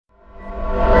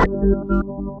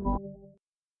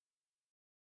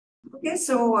Okay,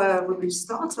 so we will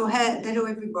start. So hello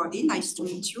everybody, nice to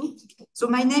meet you. So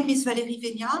my name is Valerie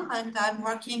Veniard and I'm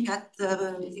working at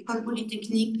the École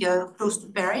Polytechnique close to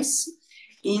Paris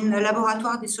in the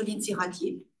Laboratoire des Solides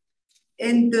Irradiés.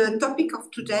 And the topic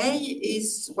of today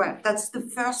is, well, that's the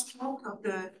first talk of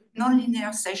the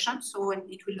nonlinear session. So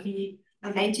it will be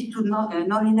related to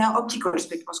nonlinear optical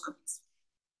spectroscopies.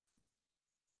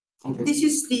 Okay. This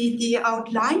is the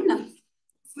outline.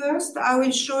 First, I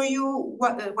will show you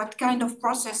what kind of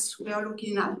process we are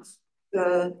looking at,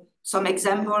 some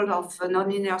examples of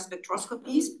nonlinear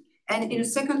spectroscopies. And in the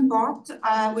second part,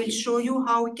 I will show you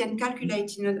how we can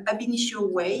calculate in an ab initio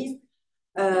way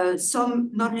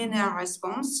some nonlinear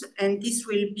response. And this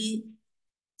will be,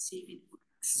 see if it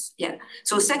works. Yeah.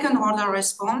 So second order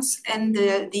response and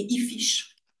the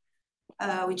E-fish,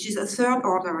 which is a third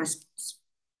order response.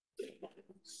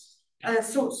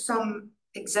 So some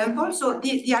example. So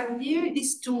the idea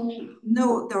is to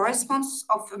know the response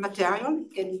of a material.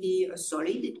 It can be a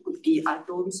solid, it could be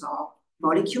atoms or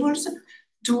molecules,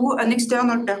 to an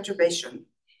external perturbation.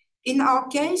 In our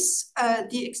case,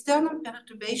 the external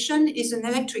perturbation is an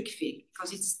electric field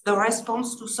because it's the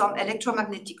response to some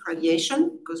electromagnetic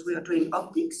radiation because we are doing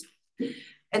optics.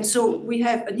 And so we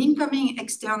have an incoming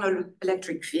external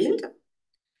electric field,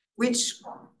 which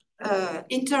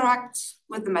interacts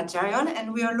with the material,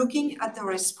 and we are looking at the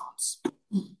response.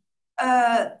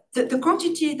 The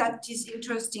quantity that is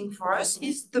interesting for us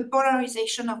is the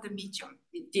polarization of the medium.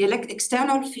 The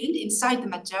external field inside the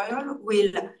material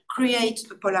will create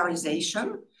a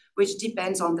polarization, which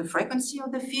depends on the frequency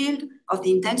of the field, of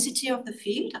the intensity of the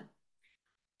field.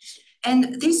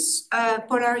 And this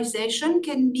polarization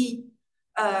can be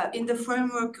in the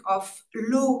framework of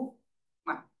low,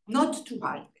 well, not too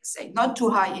high, let's say, not too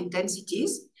high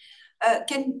intensities,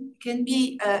 can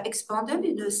be expanded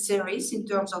in a series in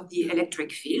terms of the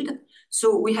electric field.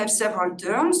 So we have several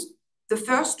terms. The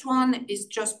first one is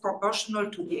just proportional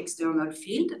to the external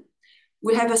field.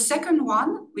 We have a second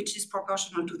one, which is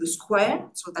proportional to the square.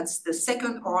 So that's the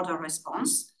second order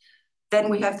response. Then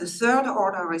we have the third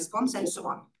order response and so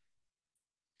on.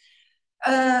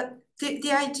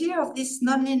 The idea of this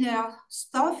nonlinear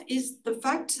stuff is the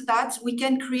fact that we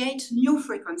can create new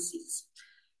frequencies.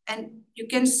 And you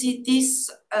can see this,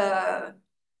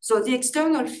 so the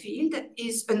external field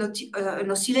is an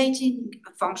oscillating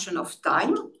function of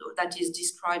time, so that is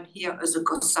described here as a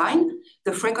cosine.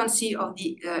 The frequency of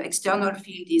the external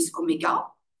field is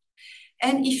omega.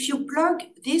 And if you plug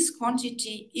this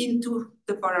quantity into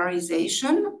the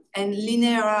polarization and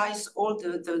linearize all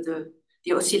the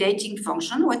oscillating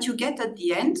function, what you get at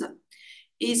the end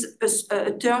is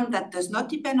a term that does not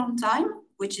depend on time,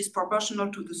 which is proportional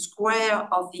to the square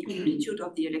of the amplitude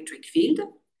of the electric field.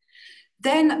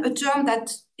 Then a term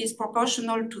that is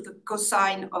proportional to the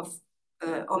cosine of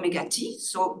omega t.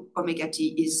 So omega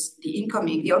t is the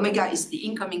incoming, the omega is the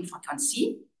incoming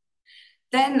frequency.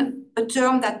 Then a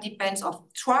term that depends on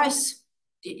twice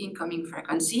the incoming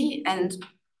frequency and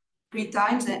 3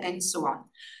 times and so on.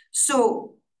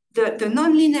 So the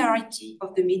nonlinearity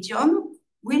of the medium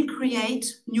will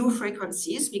create new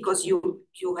frequencies because you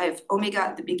have omega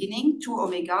at the beginning, 2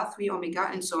 omega, 3 omega,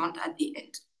 and so on at the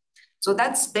end. So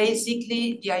that's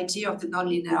basically the idea of the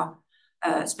nonlinear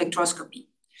spectroscopy.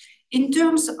 In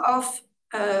terms of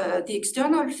the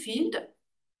external field,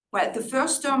 well, the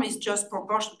first term is just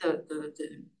proportional.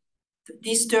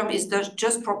 This term is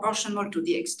just proportional to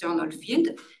the external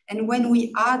field, and when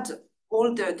we add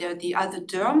all the other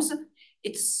terms,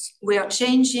 we are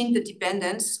changing the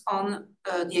dependence on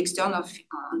the external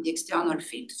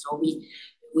field. So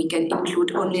we can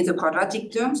include only the quadratic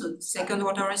terms, so the second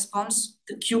order response,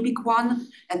 the cubic one,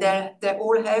 and they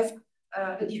all have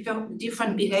a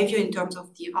different behavior in terms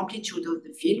of the amplitude of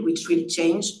the field, which will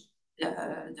change the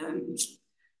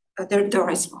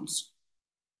response.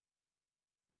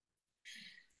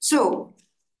 So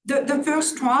the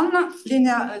first one,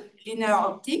 linear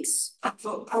optics,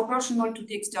 so proportional to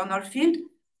the external field.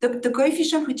 The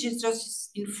coefficient which is just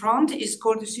in front is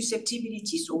called the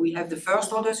susceptibility. So we have the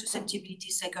first order susceptibility,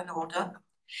 second order.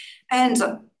 And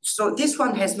so this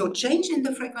one has no change in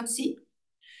the frequency.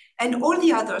 And all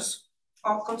the others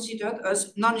are considered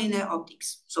as nonlinear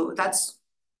optics. So that's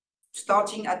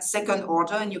starting at second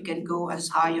order, and you can go as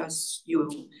high as you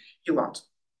want.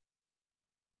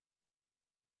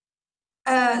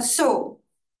 So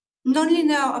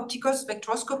nonlinear optical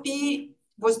spectroscopy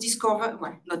was discovered,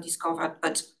 well, not discovered,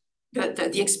 but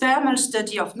the experimental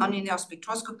study of nonlinear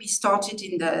spectroscopy started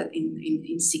in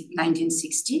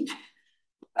 1960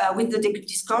 with the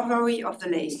discovery of the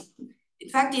laser. In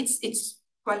fact, it's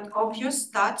quite obvious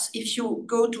that if you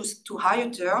go to higher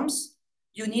terms,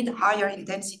 you need higher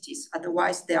intensities.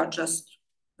 Otherwise, they are just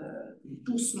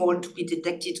too small to be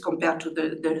detected compared to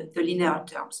the linear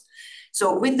terms.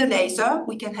 So with the laser,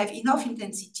 we can have enough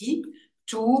intensity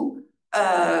to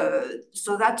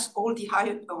so that all the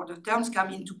higher order terms come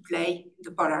into play in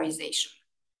the polarization.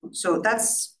 So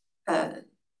that's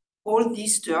all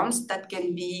these terms that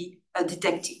can be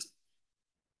detected.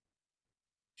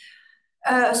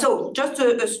 So just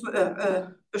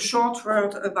a short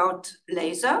word about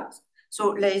laser.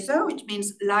 So laser, which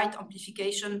means light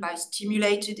amplification by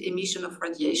stimulated emission of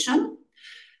radiation.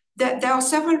 There are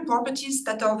several properties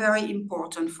that are very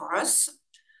important for us.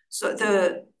 So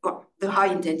the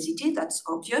high intensity, that's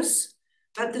obvious,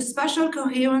 but the spatial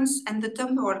coherence and the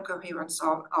temporal coherence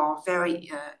are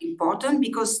very important,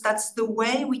 because that's the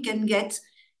way we can get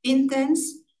intense,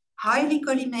 highly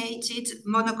collimated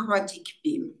monochromatic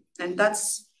beam. And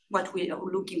that's what we are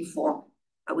looking for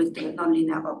with the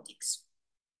nonlinear optics.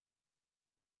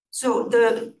 So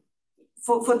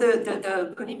for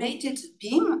the collimated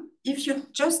beam, if you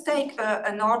just take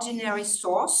an ordinary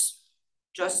source,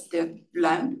 just the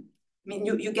lamp, I mean,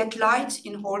 you get light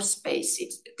in whole space.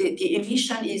 The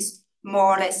emission is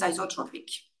more or less isotropic.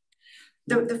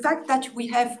 The fact that we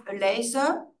have a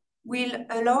laser will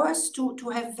allow us to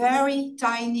have very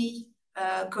tiny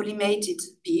collimated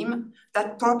beam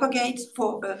that propagates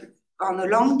on a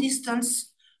long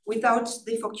distance without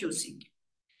defocusing.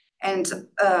 And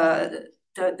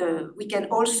we can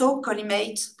also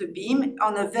collimate the beam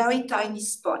on a very tiny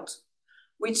spot,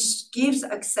 which gives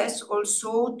access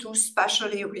also to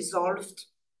spatially resolved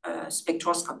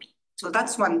spectroscopy. So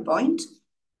that's one point.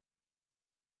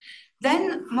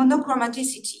 Then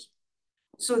monochromaticity.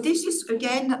 So this is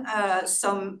again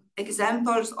some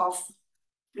examples of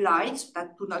light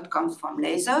that do not come from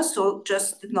lasers, so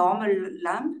just the normal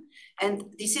lamp. And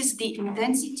this is the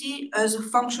intensity as a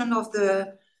function of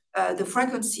the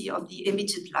frequency of the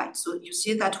emitted light. So you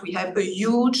see that we have a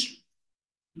huge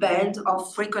band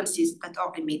of frequencies that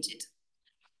are emitted.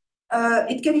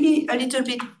 It can be a little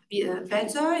bit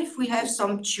better if we have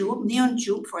some tube, neon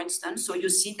tube, for instance. So you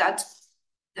see that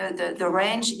the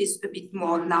range is a bit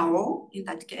more narrow in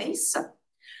that case.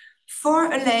 For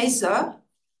a laser,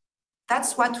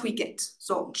 that's what we get.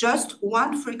 So just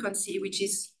one frequency which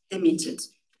is emitted.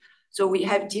 So we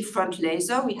have different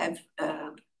laser. We have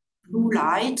blue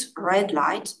light, red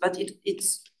light, but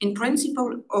it's in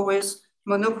principle always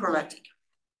monochromatic.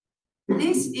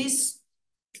 This is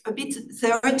a bit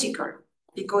theoretical,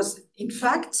 because in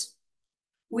fact,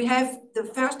 we have the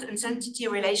first intensity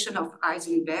relation of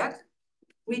Heisenberg,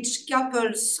 which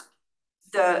couples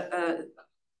the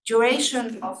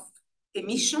duration of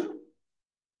emission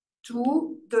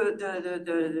to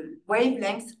the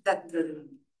wavelength that the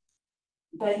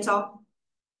delta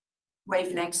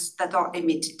wavelengths that are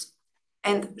emitted.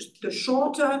 And the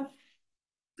shorter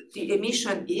the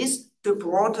emission is, the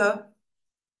broader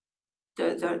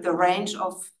the range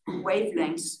of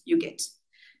wavelengths you get.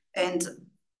 And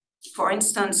for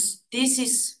instance, this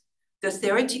is the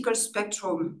theoretical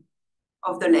spectrum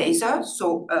of the laser,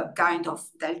 so a kind of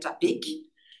delta peak.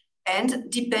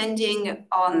 And depending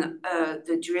on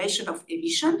the duration of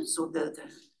emission, so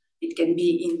it can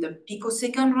be in the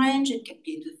picosecond range, it can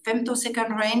be in the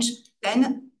femtosecond range,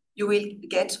 then you will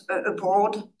get a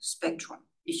broad spectrum.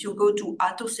 If you go to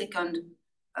attosecond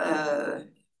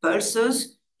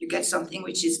pulses, you get something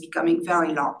which is becoming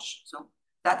very large. So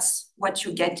that's what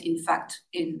you get, in fact,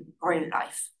 in real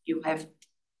life. You have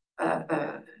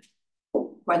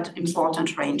quite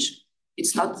important range.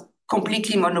 It's not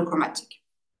completely monochromatic.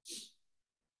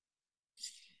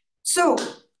 So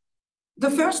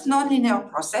the first nonlinear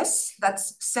process,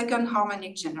 that's second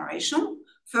harmonic generation.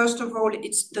 First of all,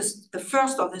 it's the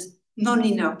first of the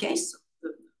nonlinear case,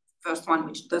 the first one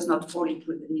which does not fall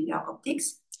into the linear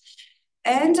optics.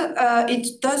 And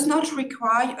it does not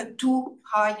require a too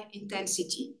high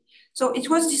intensity. So it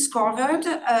was discovered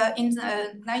in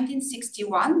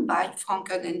 1961 by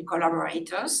Franken and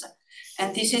collaborators.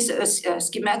 And this is a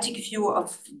schematic view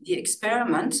of the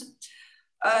experiment.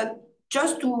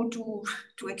 Just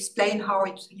to explain how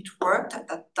it worked at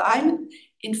that time,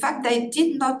 in fact, they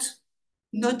did not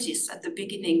notice at the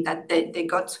beginning that they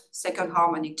got second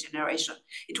harmonic generation.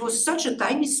 It was such a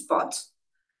tiny spot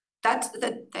that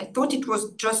they thought it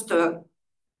was just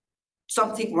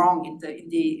something wrong in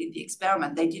the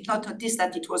experiment. They did not notice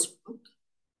that it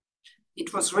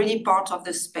was really part of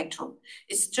the spectrum.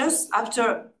 It's just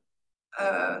after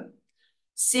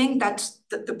seeing that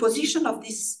the position of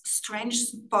this strange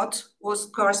spot was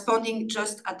corresponding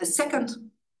just at the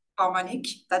second harmonic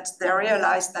that they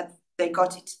realized that they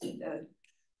got it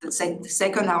the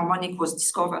second harmonic was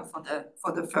discovered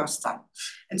for the first time.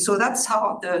 And so that's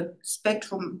how the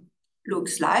spectrum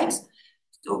looks like.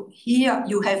 So here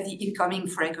you have the incoming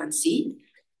frequency,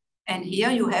 and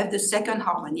here you have the second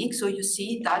harmonic. So you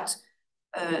see that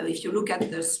if you look at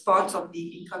the spots of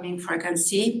the incoming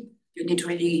frequency, you need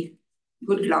really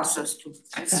good glasses to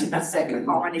see the second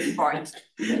harmonic point.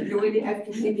 You really have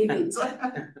to believe it.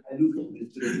 I look at the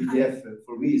PDF,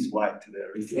 for me it's white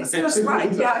there. It's just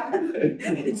white, yeah.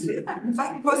 In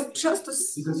fact, it was just a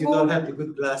small... Because you don't have the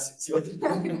good glasses.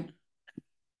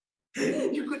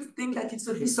 You could think that it's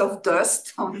a piece of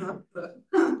dust on the...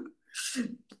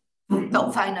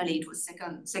 No, finally it was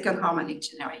second harmonic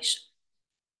generation.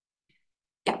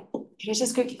 Yeah.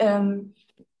 Just quick,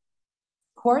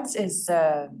 quartz is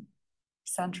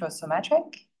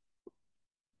centrosymmetric?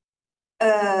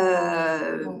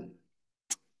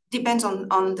 Depends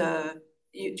on the...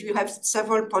 You have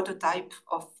several prototypes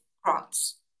of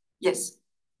quartz. Yes.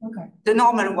 Okay. The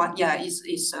normal one, yeah,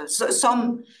 is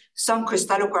some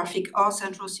crystallographic are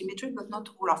centrosymmetric, but not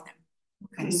all of them.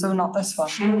 Okay, so not this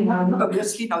one.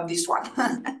 Obviously not this one.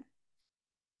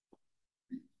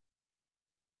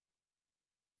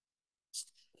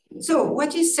 So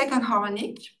what is second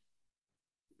harmonic?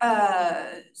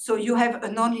 So you have a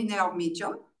nonlinear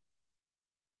medium,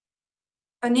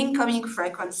 an incoming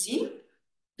frequency,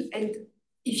 and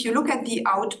if you look at the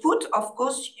output, of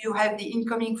course, you have the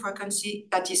incoming frequency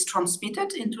that is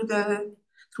transmitted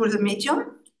through the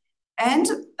medium, and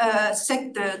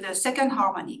the second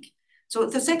harmonic. So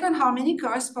the second harmonic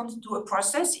corresponds to a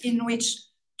process in which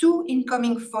two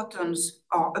incoming photons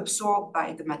are absorbed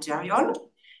by the material,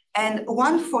 and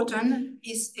one photon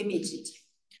is emitted.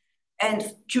 And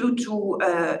due to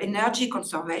energy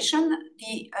conservation,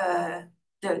 the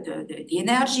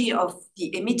energy of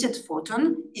the emitted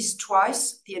photon is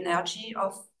twice the energy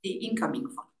of the incoming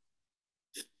photon.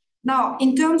 Now,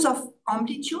 in terms of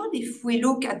amplitude, if we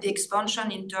look at the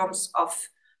expansion in terms of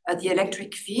the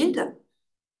electric field,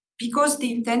 because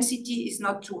the intensity is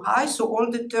not too high, so all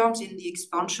the terms in the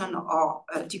expansion are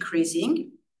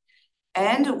decreasing.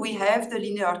 And we have the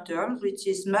linear term, which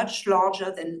is much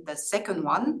larger than the second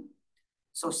one.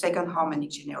 So second harmonic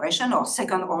generation or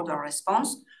second order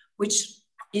response, which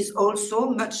is also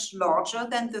much larger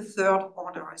than the third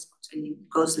order response, and it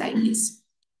goes like this.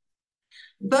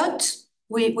 But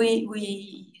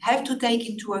we have to take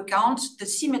into account the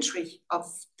symmetry of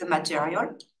the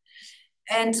material,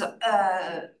 and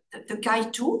the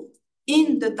chi2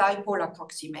 in the dipole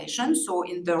approximation, so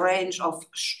in the range of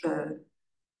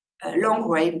long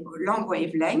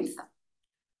wavelength,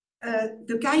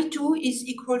 the chi2 is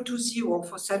equal to 0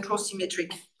 for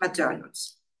centrosymmetric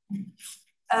materials.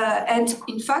 And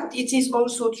in fact, it is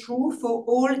also true for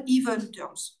all even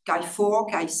terms. Chi4,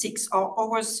 chi6 are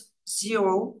always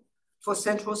 0 for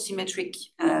centrosymmetric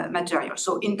material.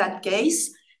 So in that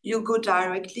case, you go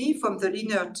directly from the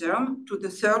linear term to the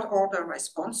third order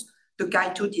response. The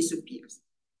chi2 disappears.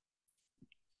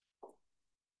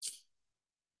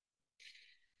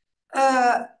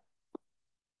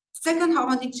 Second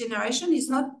harmonic generation is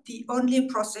not the only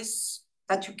process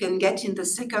that you can get in the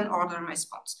second order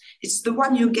response. It's the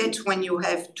one you get when you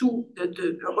have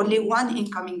only one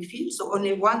incoming field, so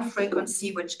only one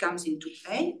frequency which comes into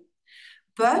play.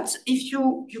 But if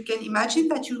you can imagine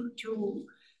that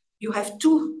you have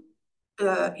two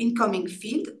incoming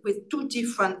field with two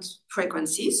different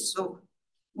frequencies. So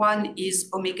one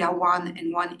is omega-1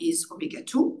 and one is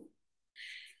omega-2.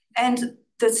 And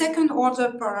the second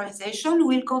order polarization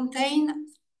will contain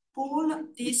all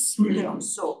these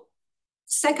terms. So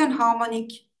second harmonic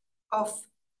of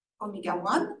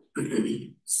omega-1,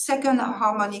 second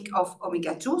harmonic of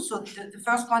omega-2. So the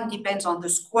first one depends on the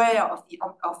square of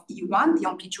E1, the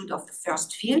amplitude of the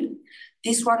first field.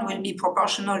 This one will be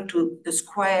proportional to the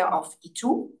square of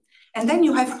E2. And then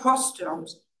you have cross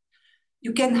terms.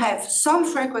 You can have some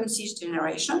frequencies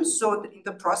generation. So in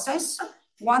the process,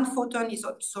 one photon is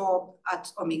absorbed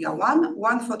at omega-1,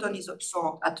 one photon is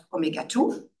absorbed at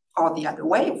omega-2, or the other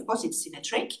way, of course, it's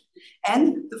symmetric.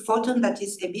 And the photon that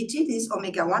is emitted is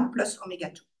omega-1 plus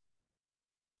omega-2.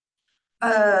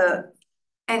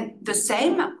 And the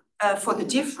same for the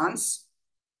difference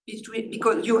between,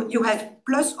 because you have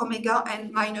plus omega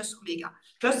and minus omega.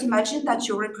 Just imagine that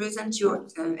you represent your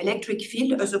electric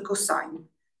field as a cosine.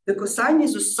 The cosine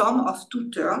is the sum of two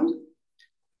terms,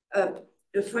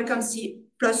 the frequency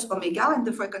plus omega and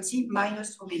the frequency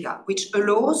minus omega, which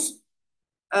allows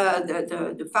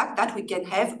the fact that we can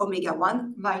have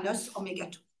omega-1 minus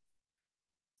omega-2.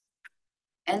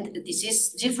 And this is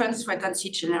difference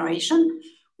frequency generation,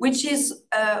 which is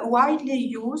widely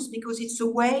used because it's a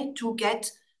way to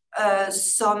get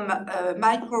some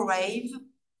microwave,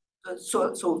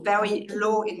 so very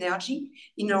low energy,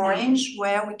 in a range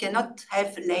where we cannot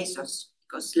have lasers,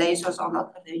 because lasers are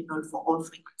not available for all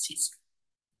frequencies.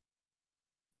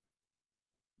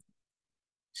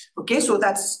 Okay, so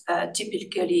that's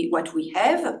typically what we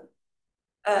have.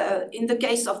 In the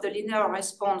case of the linear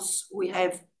response, we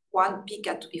have one peak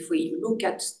at, if we look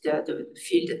at the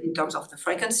field in terms of the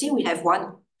frequency, we have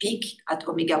one peak at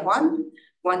omega-1,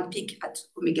 one peak at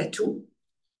omega-2.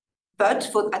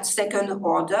 But at second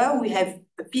order, we have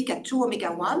a peak at 2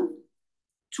 omega-1,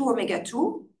 2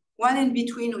 omega-2, one in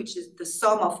between, which is the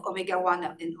sum of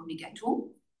omega-1 and omega-2,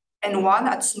 and one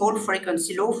at small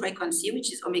frequency, low frequency,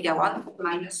 which is omega-1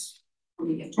 minus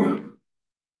omega-2.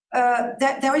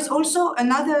 There is also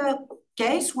another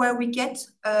case where we get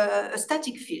a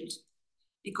static field,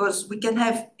 because we can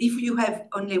have, if you have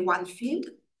only one field,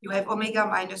 you have omega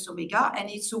minus omega, and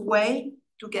it's a way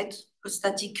to get a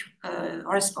static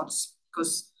response,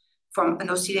 because from an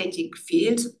oscillating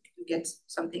field, you get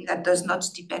something that does not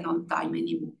depend on time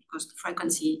anymore, because the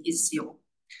frequency is 0.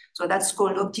 So that's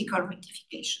called optical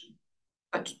rectification,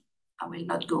 but I will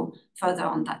not go further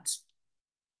on that.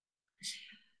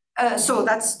 So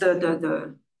that's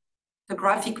the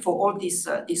graphic for all this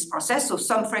process. So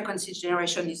some frequency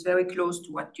generation is very close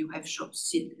to what you have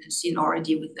seen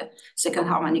already with the second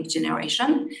harmonic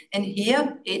generation. And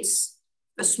here it's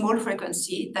a small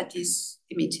frequency that is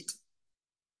emitted.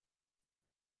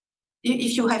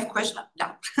 If you have questions,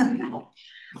 yeah.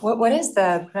 What is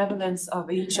the prevalence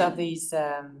of each of these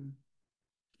some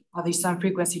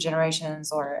frequency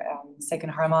generations or second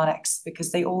harmonics?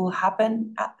 Because they all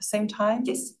happen at the same time?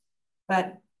 Yes.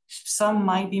 But some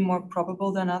might be more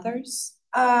probable than others?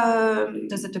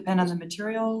 Does it depend on the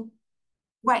material?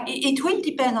 Well, it will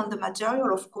depend on the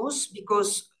material, of course,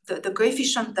 because the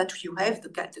coefficient that you have, the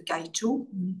chi2,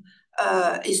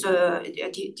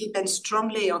 it depends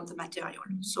strongly on the material.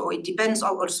 So it depends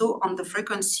also on the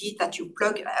frequency that you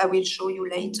plug. I will show you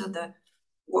later the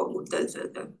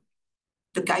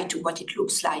chi2, what it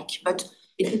looks like. But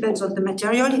it depends on the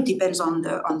material. It depends on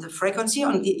the frequency,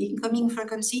 on the incoming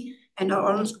frequency, and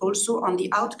also on the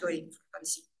outgoing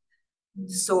frequency.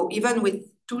 So even with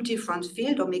two different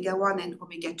fields, omega-1 and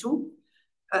omega-2,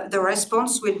 the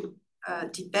response will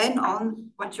depend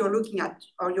on what you're looking at.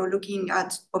 Or you're looking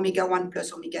at omega-1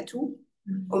 plus omega-2,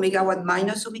 omega-1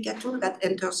 minus omega-2, that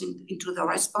enters into the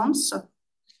response.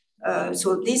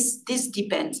 So this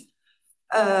depends.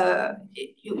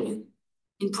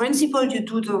 In principle, you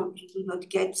do not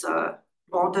get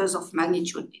orders of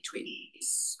magnitude between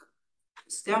these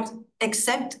terms,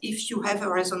 except if you have a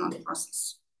resonant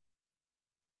process.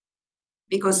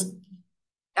 Because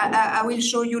I will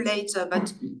show you later,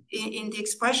 but in the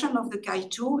expression of the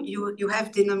chi2, you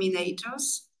have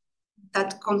denominators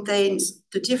that contains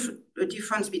the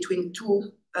difference between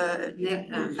two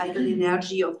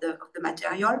eigenenergy of the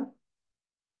material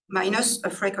minus a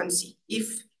frequency.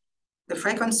 If the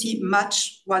frequency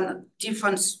match one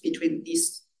difference between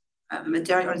these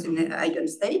materials in the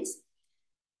eigenstates,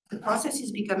 the process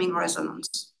is becoming resonant,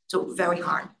 so very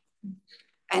hard.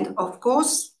 And of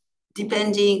course,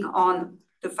 depending on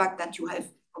the fact that you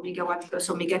have omega-1 plus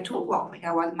omega-2 or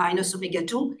omega-1 minus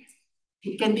omega-2,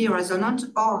 it can be resonant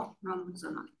or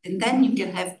non-resonant. And then you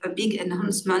can have a big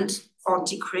enhancement or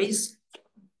decrease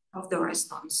of the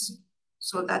response.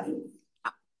 So that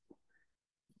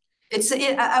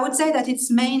I would say that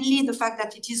it's mainly the fact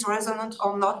that it is resonant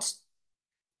or not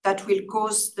that will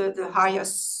cause the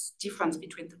highest difference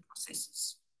between the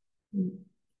processes.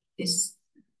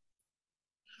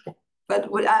 But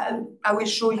what I will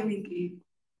show you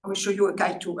a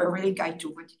chi2, a real chi2,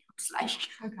 what it looks like.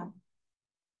 Okay.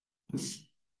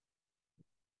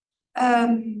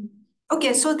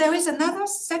 Okay, so there is another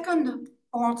second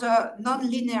order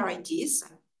non-linearities,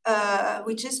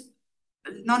 which is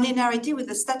non-linearity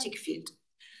with a static field.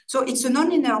 So it's a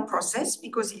non-linear process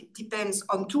because it depends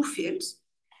on two fields,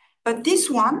 but this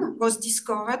one was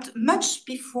discovered much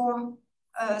before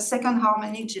second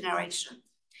harmonic generation.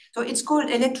 So it's called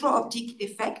electro-optic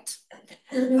effect.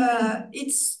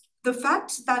 It's the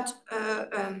fact that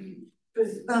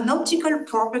an optical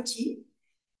property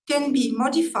can be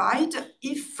modified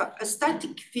if a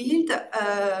static field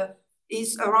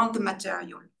is around the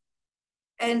material.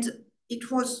 And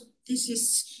this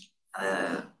is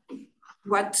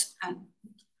what,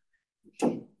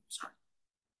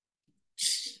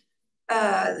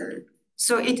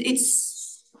 so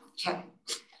it's, yeah.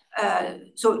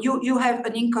 So you have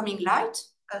an incoming light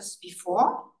as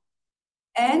before,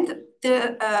 and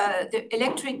the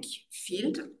electric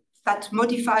field that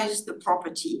modifies the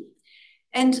property.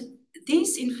 And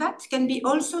this, in fact, can be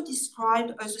also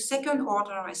described as a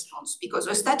second-order response, because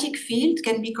a static field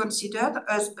can be considered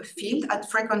as a field at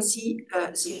frequency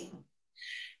 0.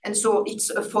 And so it's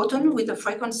a photon with a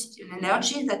frequency and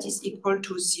energy that is equal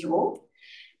to 0.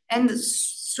 And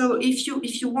so if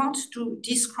you want to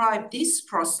describe this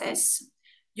process,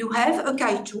 you have a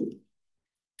chi2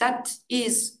 that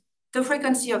is the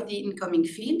frequency of the incoming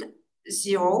field,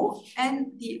 0,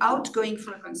 and the outgoing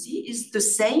frequency is the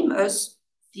same as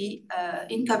the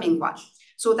incoming one.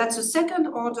 So that's a second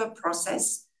order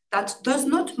process that does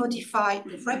not modify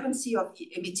the frequency of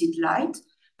the emitted light,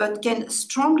 but can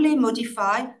strongly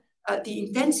modify the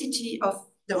intensity of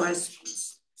the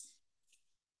response.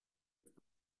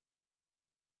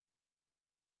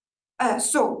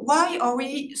 So why are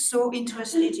we so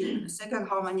interested in the second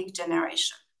harmonic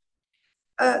generation?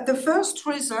 The first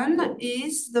reason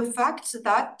is the fact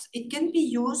that it can be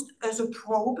used as a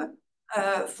probe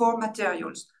for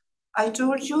materials. I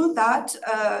told you that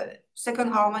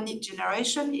second harmonic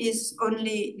generation is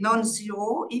only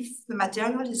non-zero if the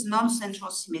material is non-central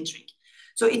symmetric.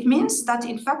 So it means that,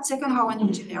 in fact, second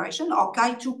harmonic generation or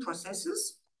chi2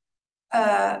 processes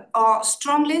are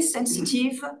strongly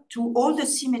sensitive to all the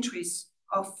symmetries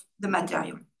of the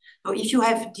material. So if you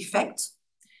have defects,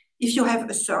 if you have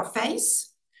a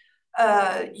surface,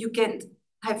 you can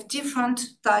have different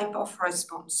type of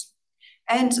response.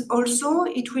 And also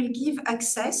it will give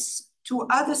access to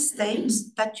other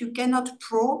states that you cannot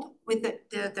probe with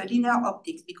the linear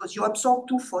optics, because you absorb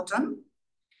 2 photons,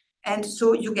 and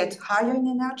so you get higher in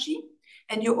energy,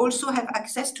 and you also have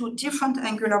access to different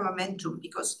angular momentum,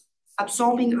 because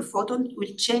absorbing a photon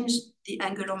will change the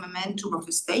angular momentum of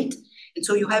a state, and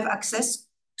so you have access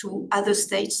to other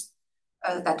states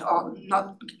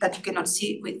that you cannot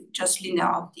see with just linear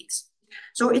optics.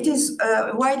 So it is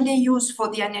widely used for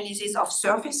the analysis of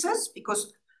surfaces,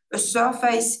 because a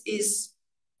surface is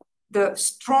the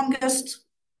strongest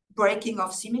breaking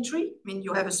of symmetry. I mean,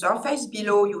 you have a surface,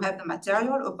 below you have the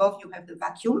material, above you have the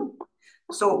vacuum.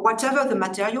 So whatever the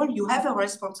material, you have a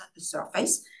response at the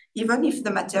surface, even if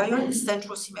the material is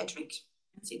centrosymmetric.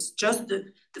 It's just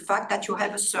the fact that you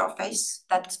have a surface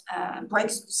that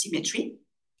breaks symmetry.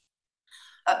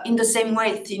 In the same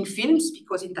way, thin films,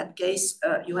 because in that case,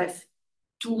 you have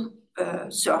 2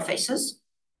 surfaces.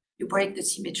 You break the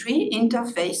symmetry,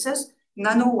 interfaces,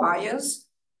 nanowires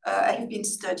have been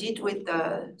studied with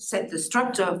the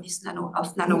structure of these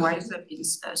nanowires have been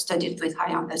studied with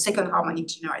second harmonic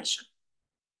generation.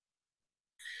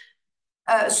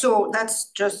 So that's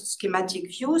just schematic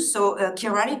view. So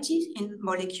chirality in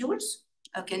molecules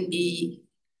can be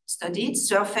studied,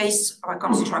 surface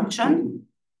reconstruction,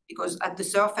 because at the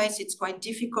surface, it's quite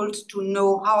difficult to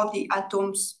know how the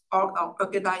atoms are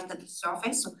organized at the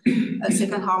surface. So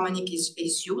second harmonic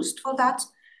is used for that.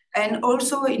 And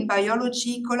also in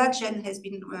biology, collagen has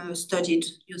been studied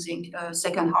using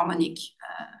second harmonic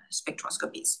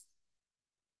spectroscopies.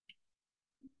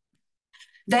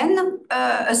 Then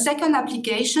a second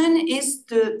application is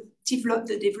the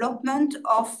development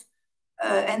of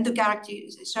and the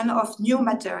characterization of new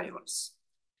materials.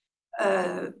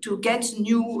 To get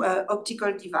new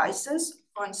optical devices.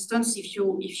 For instance, if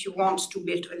you want to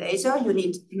build a laser, you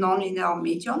need nonlinear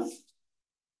medium.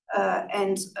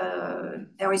 And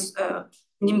there is an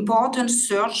important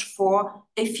search for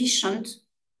efficient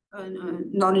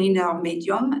nonlinear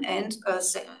medium, and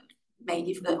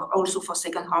maybe also for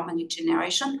second harmonic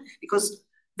generation, because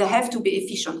they have to be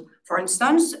efficient. For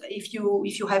instance, if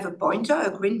you have a pointer, a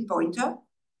green pointer,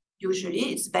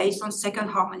 usually it's based on second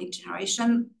harmonic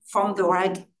generation from the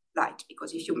red light,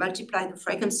 because if you multiply the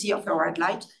frequency of a red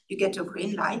light, you get a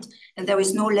green light, and there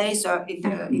is no laser in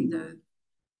the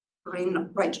green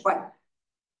range. Well,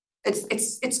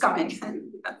 it's coming.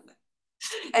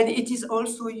 And it is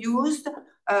also used,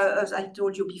 as I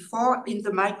told you before, in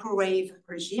the microwave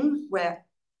regime, where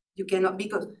you cannot,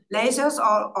 because lasers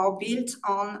are built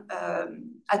on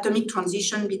atomic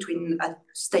transition between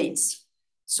states.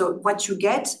 So what you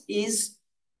get is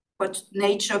what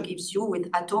nature gives you with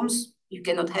atoms. You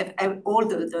cannot have all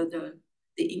the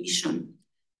emission.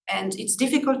 And it's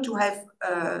difficult to have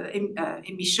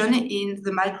emission in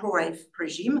the microwave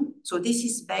regime. So this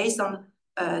is based on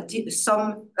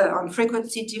on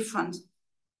frequency different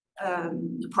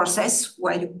process,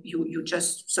 where you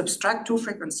just subtract 2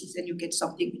 frequencies and you get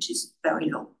something which is very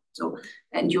low. So,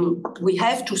 and we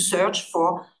have to search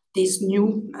for these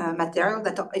new materials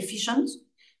that are efficient,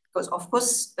 because of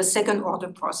course a second order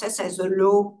process has a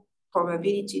low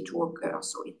probability to occur.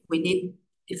 So we need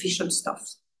efficient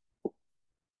stuff.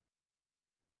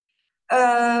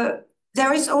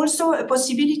 There is also a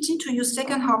possibility to use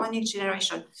second harmonic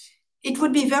generation it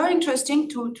would be very interesting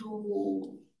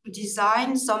to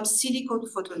design some silicon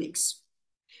photonics.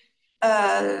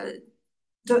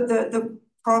 The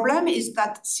problem is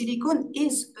that silicon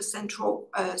is a central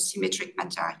symmetric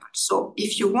material. So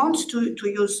if you want to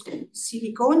use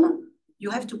silicon, you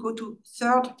have to go to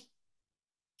third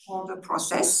order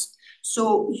process.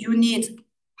 So you need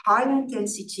high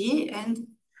intensity, and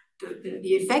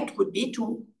the effect would be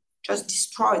to just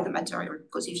destroy the material.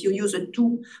 Because if you use a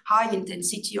too high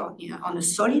intensity on a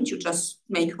solid, you just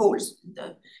make holes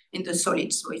in the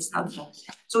solid. So it's not.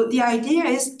 So the idea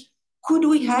is, could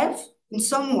we have in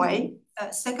some way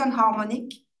a second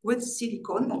harmonic with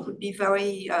silicon? That would be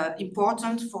very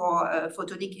important for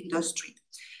photonic industry.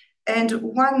 And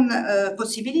one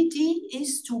possibility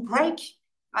is to break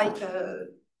by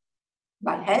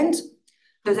hand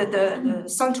the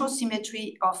central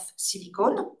symmetry of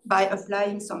silicon by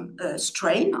applying some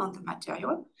strain on the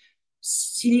material.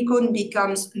 Silicon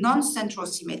becomes non-central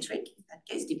symmetric, in that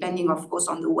case, depending, of course,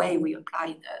 on the way we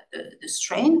apply the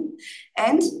strain.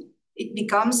 And it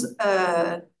becomes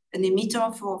an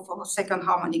emitter for second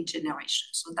harmonic generation.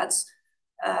 So that's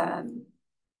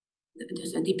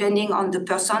depending on the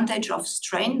percentage of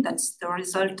strain, that's the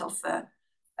result of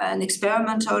an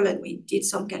experimental, and we did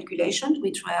some calculations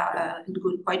which were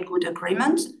quite good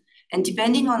agreement. And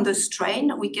depending on the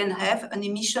strain, we can have an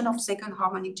emission of second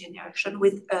harmonic generation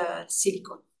with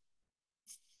silicon.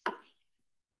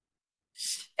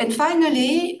 And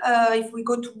finally, if we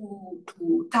go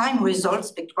to time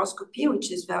results spectroscopy,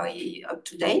 which is very up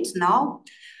to date now,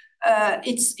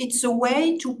 it's a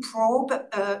way to probe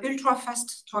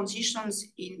ultra-fast transitions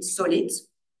in solids.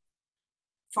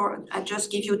 I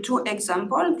just give you two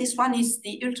examples. This one is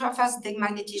the ultra-fast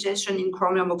demagnetization in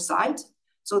chromium oxide.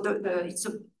 So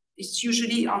it's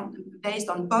usually based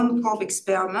on bond probe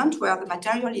experiment where the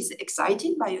material is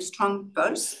excited by a strong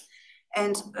pulse,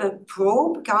 and a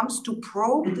probe comes to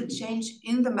probe the change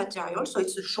in the material. So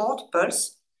it's a short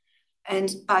pulse.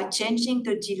 And by changing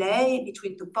the delay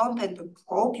between the pump and the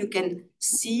probe, you can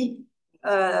see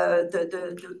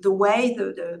the way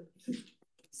the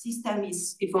system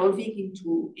is evolving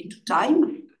into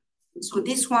time. So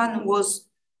this one was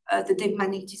the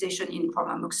demagnetization in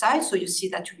chromium oxide. So you see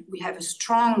that we have a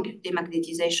strong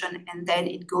demagnetization, and then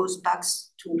it goes back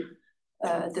to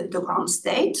the ground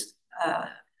state.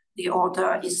 The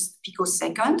order is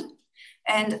picosecond.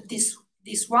 And this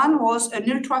one was an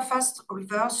ultra-fast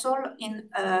reversal in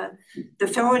the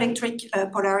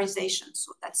ferroelectric polarization.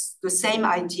 So that's the same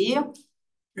idea.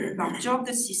 You perturb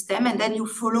the system, and then you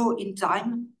follow in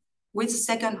time with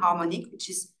second harmonic, which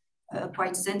is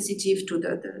quite sensitive to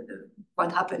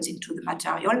what happens into the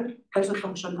material as a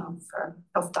function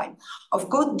of time. Of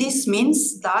course, this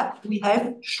means that we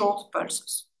have short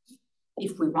pulses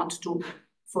if we want to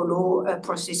follow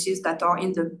processes that are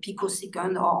in the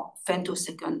picosecond or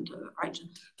femtosecond region.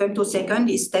 Femtosecond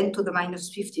is 10 to the minus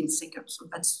 15 seconds, so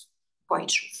that's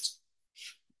quite short.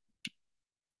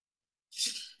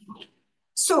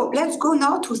 So let's go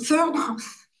now to third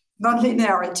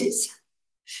nonlinearities.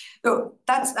 So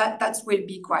that will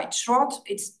be quite short.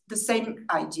 It's the same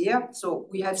idea. So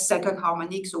we have second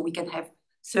harmonic, so we can have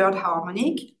third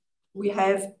harmonic. We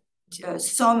have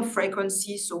some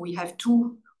frequencies, so we have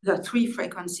the three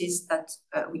frequencies that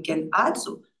we can add.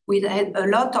 So we had a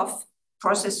lot of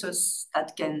processes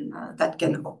that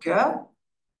can occur.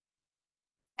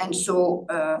 And so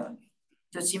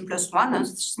the simplest one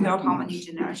is third harmonic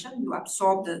generation. You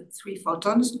absorb the 3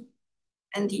 photons,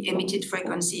 and the emitted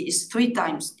frequency is 3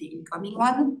 times the incoming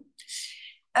one.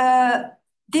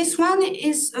 This one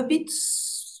is a bit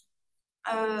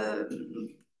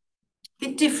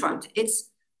different.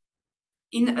 It's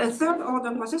in a third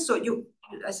order process. So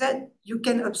as I said, you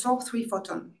can absorb 3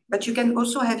 photons, but you can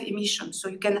also have emission. So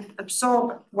you can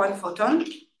absorb 1 photon,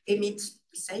 emit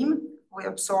the same,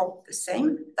 reabsorb the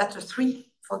same. That's a 3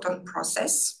 photon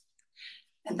process.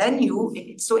 And then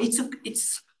so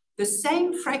it's the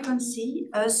same frequency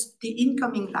as the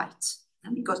incoming light.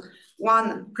 And because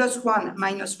 1 plus 1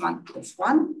 minus 1 plus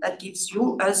 1, that gives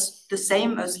you the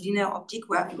same as linear optic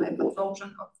where you have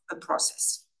absorption of a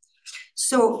process.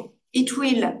 So it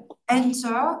will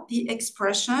enter the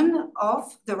expression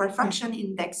of the refraction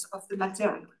index of the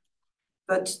material.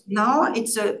 But now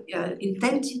it's an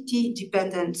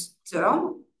intensity-dependent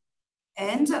term,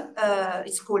 and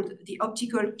it's called the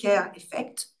optical Kerr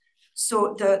effect.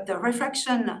 So the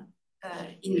refraction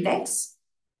index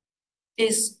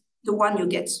is the one you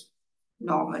get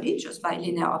normally just by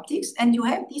linear optics, and you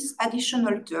have this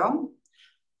additional term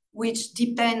which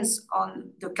depends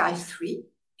on the chi3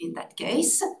 in that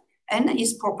case, and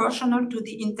is proportional to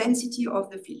the intensity of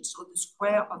the field, so the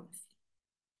square of the field.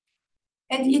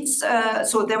 And it's,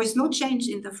 so there is no change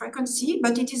in the frequency,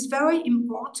 but it is very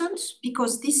important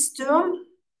because this term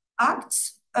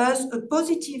acts as a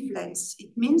positive lens.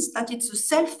 It means that it's a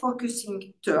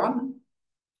self-focusing term.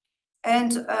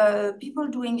 And people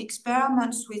doing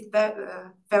experiments with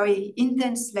very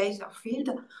intense laser field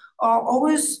are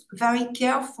always very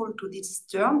careful to this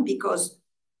term because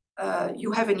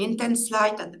you have an intense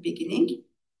light at the beginning.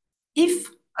 If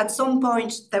at some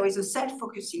point there is a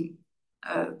self-focusing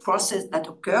process that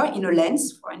occurs in a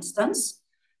lens, for instance,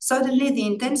 suddenly the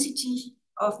intensity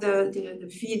of the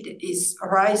field is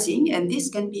rising, and this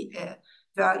can be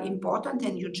very important,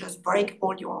 and you just break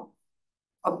all your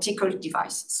optical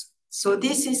devices. So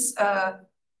this is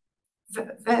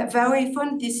very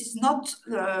fun. This is not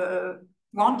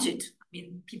wanted. I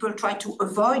mean, people try to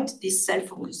avoid this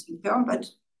self-focusing term, but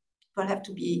people have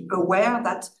to be aware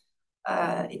that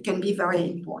it can be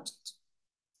very important.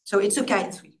 So it's a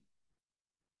kind 3.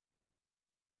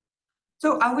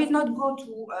 So I will not go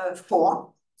to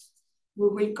 4. We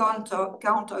will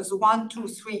count as 1, 2,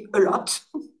 3 a lot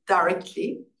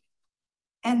directly.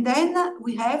 And then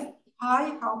we have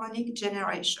high harmonic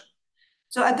generation.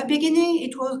 So at the beginning,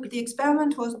 the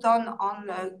experiment was done on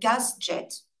gas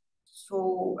jet,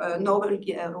 so noble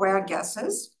rare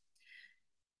gases.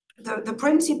 The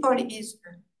principle is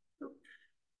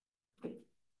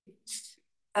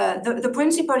the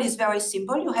principle is very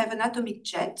simple. You have an atomic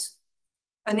jet,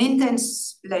 an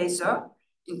intense laser.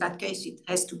 In that case, it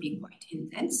has to be quite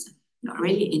intense, not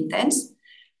really intense.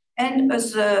 And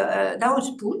as the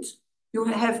output, you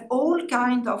have all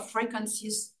kinds of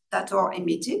frequencies that are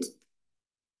emitted.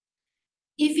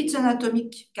 If it's an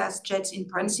atomic gas jet, in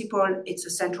principle, it's a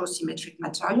centrosymmetric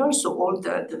material, so all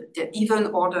the even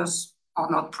orders are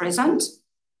not present.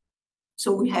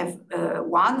 So we have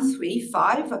 1, 3,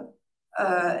 5.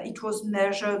 It was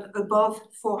measured above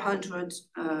 400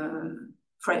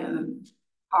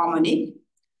 harmonic.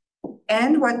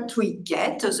 And what we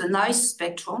get as a nice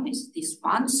spectrum is this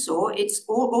one. So it's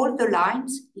all the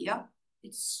lines here.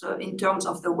 It's in terms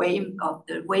of the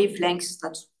wavelengths.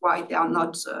 That's why they are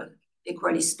not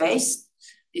equally spaced.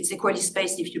 It's equally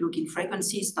spaced if you look in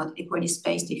frequencies, not equally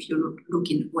spaced if you look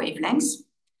in wavelengths.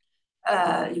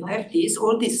 You have this.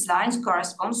 All these lines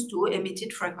corresponds to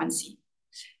emitted frequency.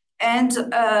 And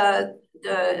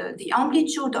the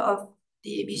amplitude of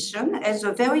the emission has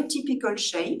a very typical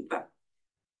shape.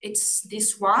 It's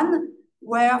this one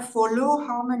where for low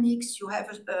harmonics, you have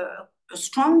a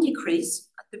strong decrease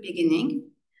at the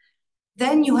beginning.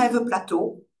 Then you have a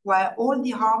plateau where all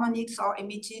the harmonics are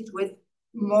emitted with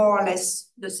more or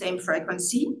less the same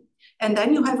frequency. And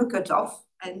then you have a cutoff,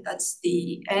 and that's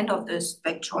the end of the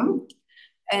spectrum.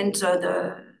 And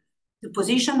the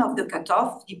position of the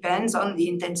cutoff depends on the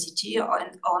intensity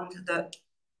and on the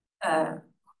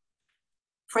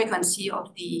frequency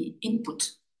of the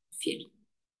input field.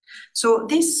 So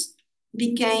this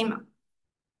became,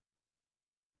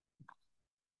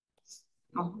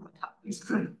 what happens?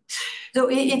 So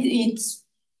it's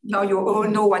now you all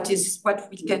know what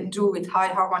we can do with high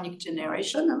harmonic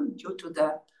generation due to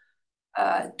the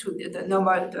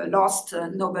last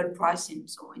Nobel Prize in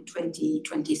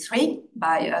 2023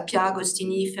 by Pierre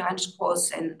Agostini, Ferenc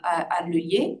Krauss, and Anne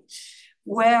Lhuillier,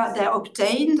 where they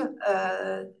obtained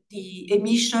the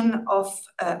emission of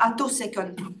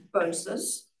attosecond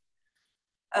pulses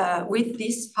with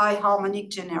this high harmonic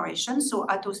generation. So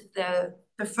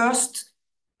the first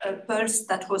pulse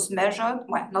that was measured,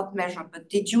 well, not measured, but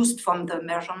deduced from the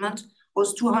measurement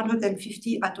was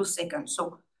 250 attoseconds.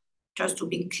 So just to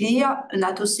be clear, an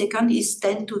attosecond is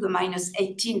 10 to the minus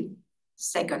 18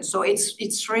 seconds. So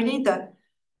it's really the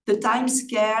time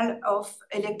scale of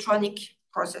electronic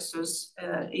processes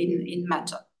in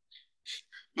matter.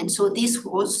 And so this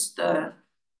was the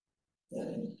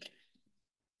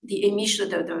emission,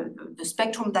 the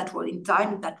spectrum that was in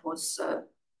time that was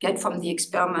get from the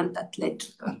experiment that led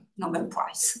to the Nobel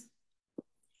Prize.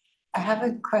 I have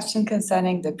a question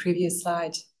concerning the previous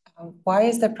slide. Why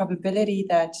is the probability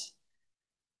that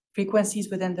frequencies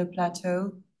within the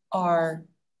plateau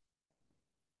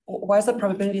why is the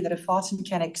probability that a photon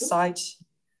can excite,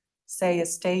 say, a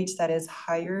state that is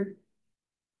higher,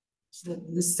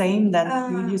 the same than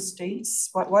previous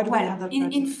states? Why do we have that?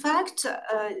 In fact,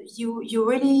 you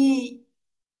really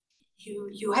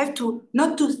you have to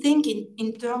not to think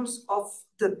in terms of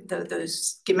the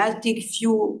schematic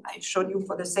view I showed you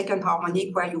for the second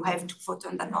harmonic, where you have 2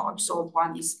 photons that are absorbed,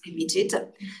 1 is emitted.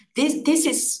 This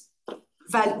is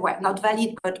not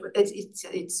valid, but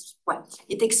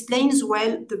it explains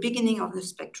well the beginning of the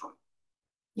spectrum,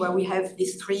 where we have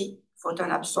these 3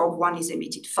 photons absorbed, 1 is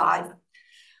emitted, 5.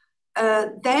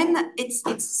 then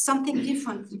it's something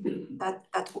different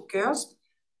that occurs.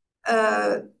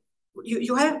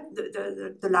 You have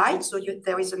the light, so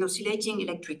there is an oscillating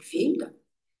electric field.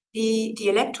 The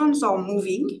electrons are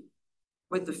moving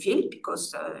with the field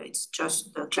because it's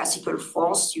just the classical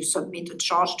force. You submit a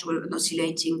charge to an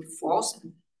oscillating force,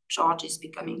 and charge is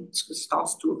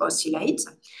starts to oscillate.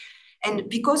 And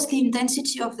because the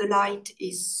intensity of the light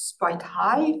is quite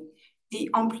high, the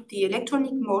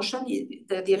electronic motion,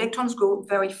 the electrons go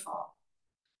very far.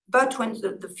 But when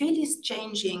the field is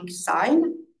changing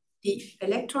sign, the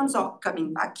electrons are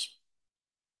coming back.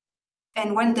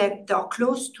 And when they are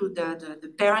close to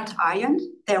the parent ion,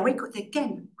 they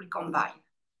can recombine.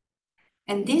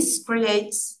 And this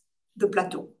creates the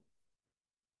plateau.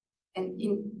 And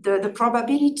in the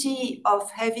probability of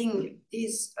having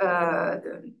this,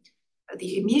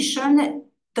 the emission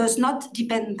does not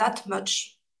depend that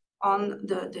much on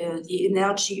the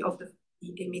energy of the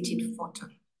emitted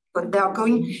photon. But they are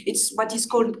going, it's what is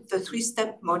called the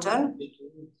three-step model.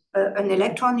 An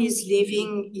electron is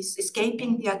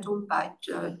escaping the atom by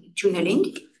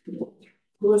tunneling,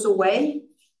 goes away,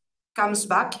 comes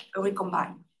back,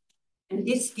 recombine. And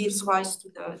this gives rise to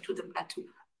the plateau.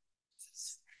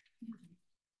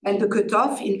 And the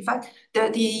cutoff, in fact,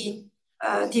 the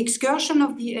excursion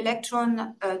of the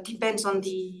electron depends on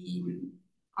the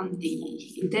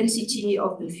intensity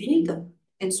of the field.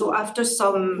 And so after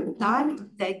some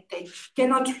time, they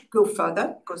cannot go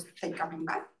further because they're coming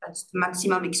back. That's the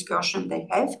maximum excursion they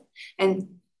have.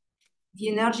 And the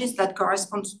energies that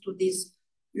correspond to this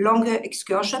longer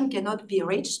excursion cannot be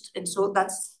reached. And so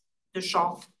that's the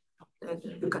sharp,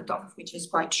 the cutoff, which is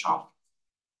quite sharp.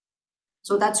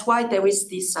 So that's why there is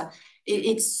this,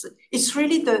 it's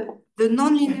really the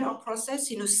nonlinear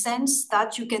process in a sense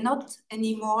that you cannot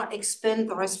anymore explain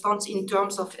the response in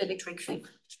terms of electric field.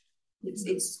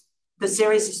 The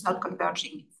series is not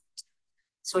converging.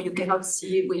 So you cannot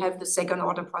see, we have the second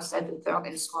order process, the third,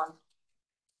 and so on.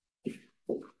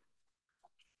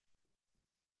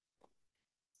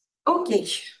 Okay.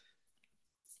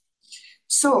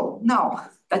 So now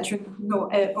that you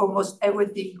know almost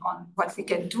everything on what we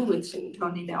can do with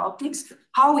nonlinear optics,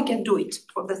 how we can do it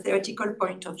from the theoretical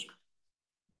point of view.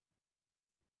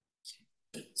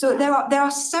 So there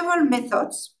are several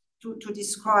methods to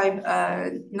describe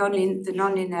the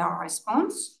nonlinear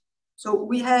response. So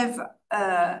we have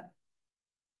the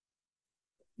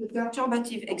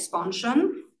perturbative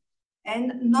expansion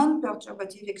and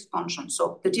non-perturbative expansion.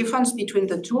 So the difference between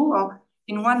the two are,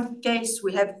 in one case,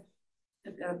 we have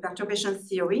perturbation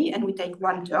theory, and we take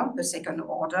one term, the second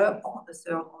order or the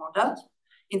third order.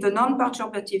 In the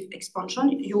non-perturbative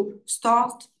expansion, you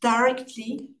start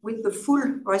directly with the full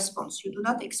response. You do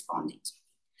not expand it.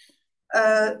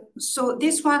 So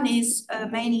this one is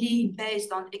mainly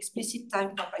based on explicit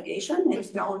time propagation, and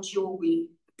Claudio will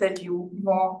tell you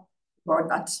more about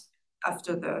that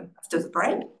after the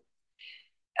break.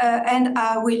 And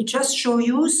I will just show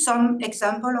you some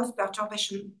example of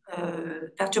perturbative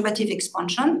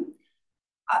expansion.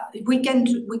 We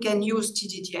can use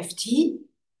TDDFT.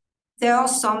 There are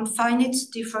some finite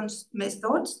difference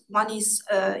methods. One is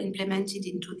implemented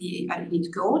into the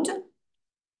Alunit code.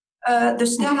 The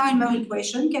Sternheimer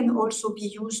equation can also be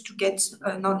used to get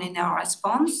a nonlinear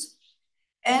response.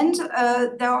 And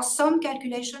there are some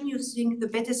calculations using the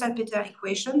Bethe-Salpeter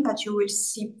equation that you will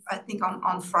see, I think,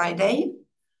 on Friday.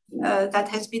 That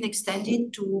has been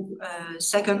extended to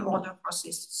second order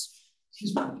processes.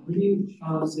 Excuse me, when you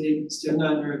say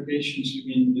Sternheimer equations, you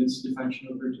mean it's the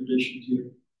functional perturbation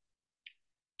theory?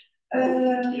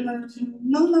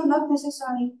 No, not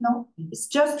necessarily. No, it's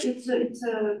just it's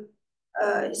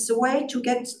a way to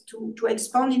get to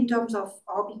expand in terms of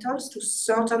orbitals to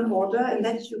certain order, and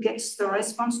then you get the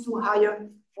response to higher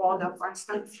order. For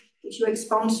instance, if you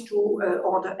expand to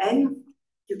order n,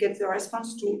 you get the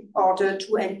response to order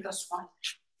 2n plus 1.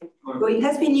 So it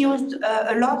has been used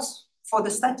a lot for the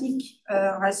static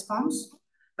response,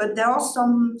 but there are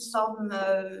some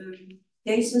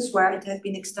cases where it has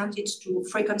been extended to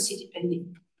frequency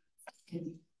depending.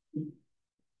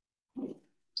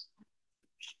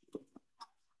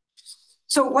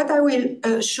 So what I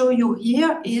will show you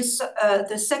here is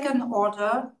the second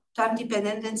order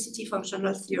time-dependent density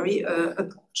functional theory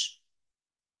approach.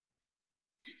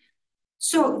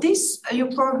 So this you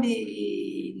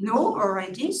probably know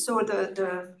already. So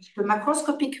the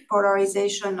macroscopic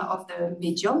polarization of the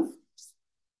medium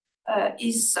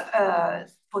is,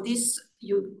 for this,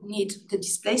 you need the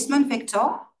displacement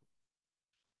vector,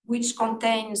 which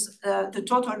contains the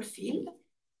total field,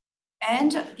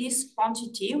 and this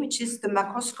quantity, which is the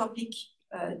macroscopic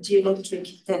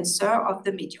dielectric tensor of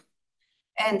the medium.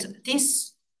 And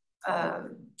this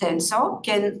tensor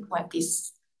can, well,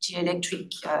 this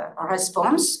dielectric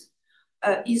response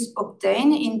is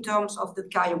obtained in terms of the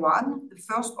chi1, the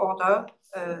first order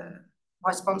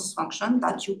response function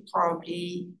that you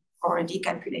probably already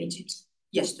calculated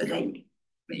yesterday,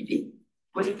 maybe.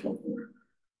 Was it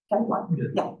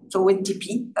chi1? Yeah. So with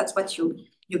dp, that's what you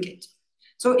get.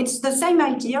 So it's the same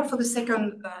idea for the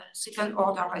second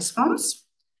order response.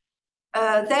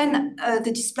 Then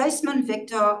the displacement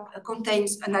vector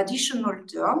contains an additional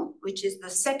term, which is the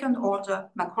second order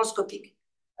macroscopic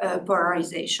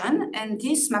polarization. And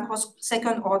this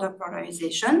second order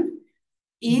polarization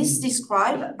is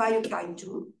described by a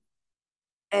chi2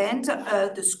 and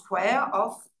the square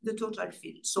of the total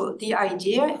field. So the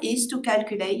idea is to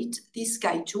calculate this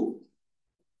chi2,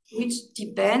 which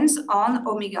depends on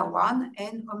omega-1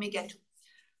 and omega-2.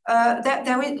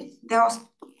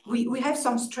 We have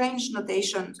some strange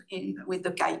notations with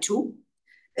the chi2,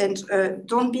 and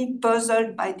don't be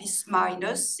puzzled by this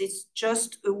minus. It's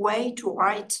just a way to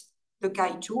write the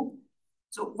chi2.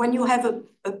 So when you have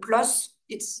a plus,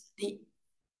 it's the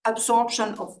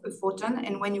absorption of a photon,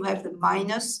 and when you have the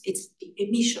minus, it's the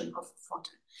emission of a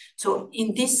photon. So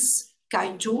in this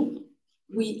chi2,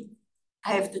 we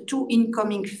have the two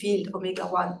incoming field,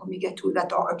 omega-1, omega-2,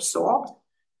 that are absorbed.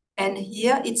 And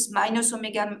here it's minus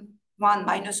omega-1,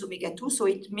 minus omega-2. So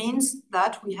it means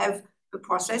that we have a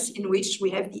process in which we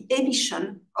have the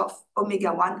emission of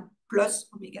omega-1 plus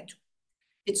omega-2.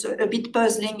 It's a bit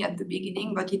puzzling at the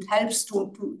beginning, but it helps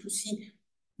to see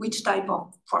which type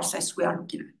of process we are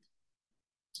looking at.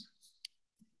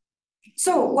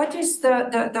 So what is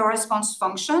the response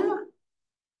function?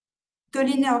 The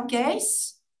linear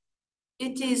case,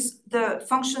 it is the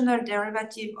functional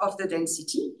derivative of the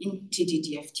density in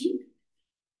TD-DFT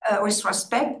with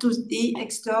respect to the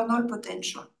external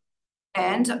potential.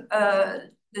 And the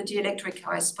dielectric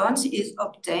response is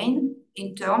obtained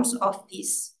in terms of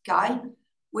this chi,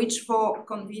 which for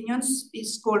convenience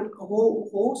is called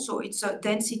rho. So it's a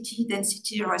density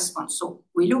response. So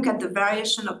we look at the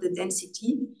variation of the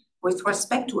density with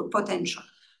respect to a potential.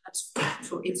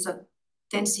 So it's a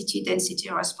density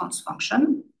response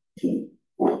function.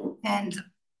 And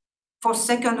for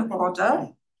second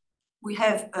order, we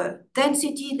have a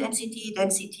density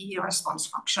response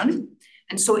function.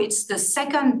 And so it's the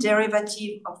second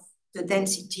derivative of the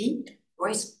density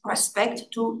with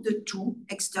respect to the two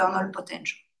external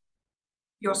potential.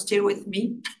 You're still with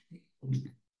me?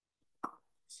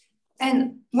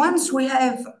 And once we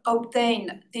have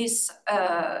obtained this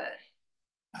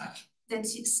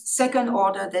second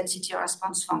order density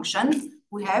response function,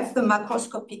 we have the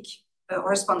macroscopic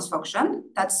response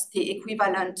function. That's the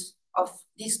equivalent of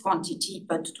this quantity,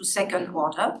 but to second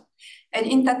order. And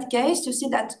in that case, you see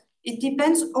that it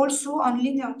depends also on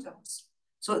linear terms.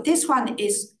 So this one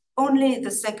is only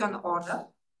the second order,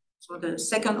 so the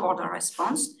second order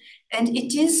response, and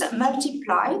it is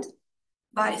multiplied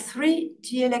by 3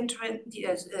 dielectric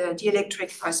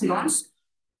response,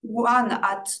 one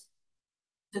at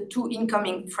the two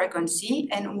incoming frequency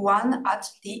and one at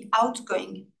the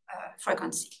outgoing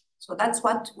frequency. So that's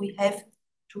what we have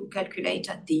to calculate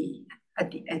at the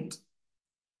end.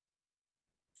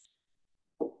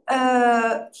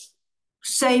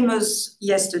 Same as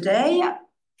yesterday,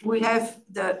 we have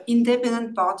the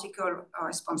independent particle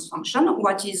response function,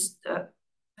 what is the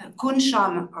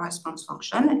Kuhn-Sham response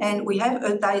function, and we have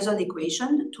a Dyson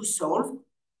equation to solve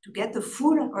to get the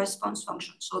full response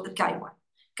function, so the chi1.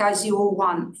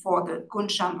 Chi01 for the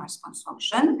Kuhn-Sham response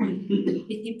function.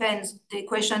 The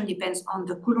equation depends on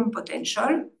the Coulomb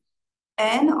potential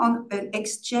and on an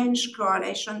exchange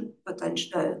correlation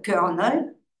potential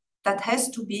kernel that has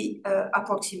to be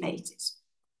approximated.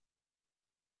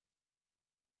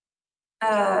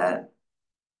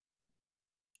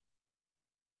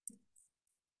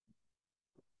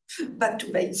 Back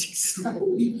to basics.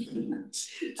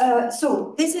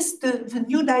 So this is the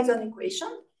new Dyson equation.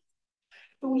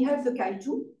 So we have the chi2,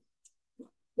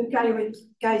 the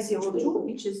chi02,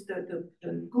 which is the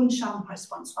Kuhn-Sham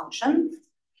response function.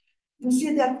 You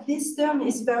see that this term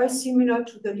is very similar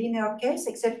to the linear case,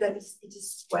 except that it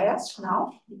is squared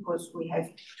now, because we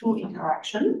have two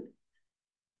interactions.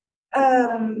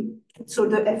 So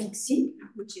the fxc,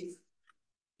 which is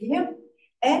here,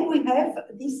 and we have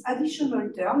this additional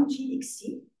term,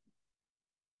 gxc.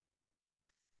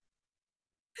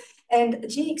 And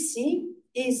gxc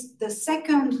is the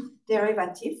second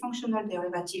derivative, functional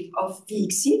derivative of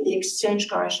vxc, the exchange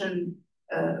correlation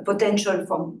potential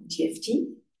from DFT,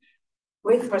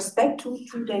 with respect to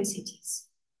two densities.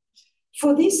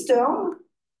 For this term,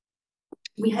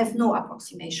 we have no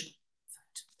approximation.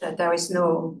 That there is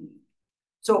no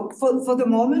So for the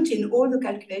moment, in all the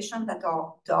calculations that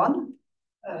are done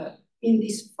in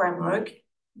this framework,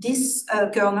 this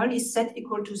kernel is set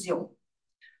equal to 0.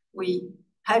 We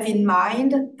have in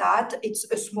mind that it's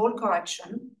a small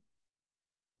correction.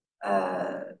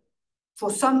 For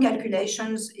some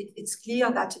calculations, it's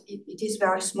clear that it is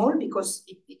very small because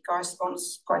it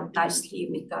corresponds quite nicely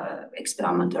with the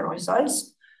experimental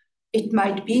results. It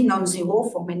might be non-zero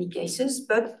for many cases,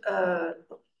 but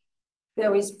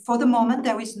for the moment,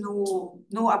 there is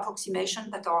no approximation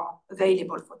that are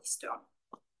available for this term.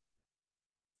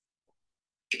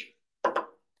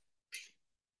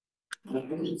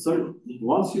 So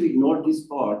once you ignore this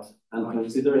part and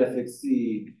consider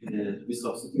FXC to be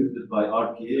substituted by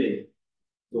RPA,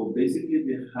 so basically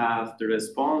we have the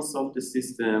response of the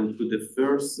system to the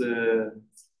first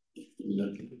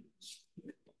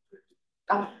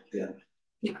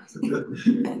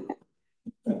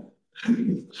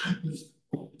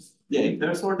in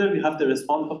first order, we have the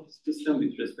response of the system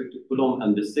with respect to Coulomb,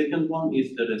 and the second one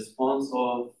is the response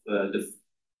of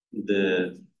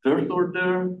the third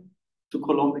order to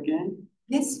Coulomb again?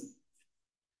 Yes.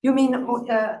 You mean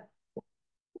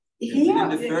here,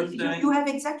 the first you have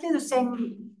exactly the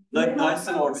same like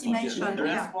Dyson or approximation. the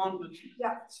rest one,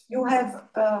 Yeah, you have,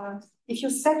 if you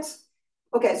set,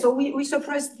 okay, so we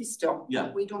suppress this term.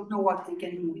 Yeah. We don't know what we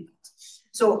can do with it.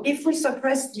 So if we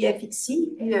suppress the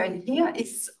FXC here and here,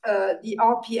 it's the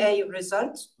RPA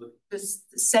result, the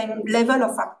same level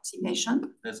of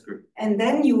approximation. that's good. And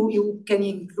then you can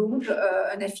include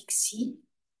an FXC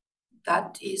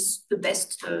that is the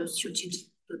best suited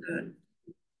to the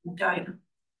material.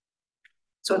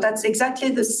 So that's exactly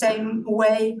the same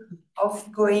way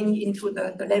of going into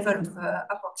the level of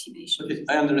approximation. Okay,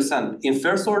 I understand. In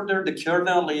first order, the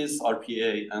kernel is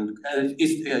RPA and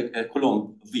is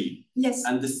Coulomb V. Yes.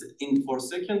 And this for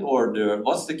second order,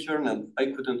 what's the kernel? I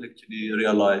couldn't actually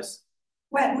realize.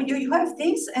 Well, you have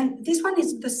this, and this one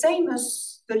is the same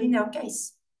as the linear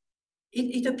case.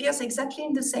 It appears exactly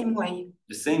in the same way.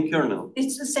 The same kernel.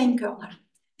 It's the same kernel.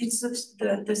 It's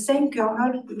the same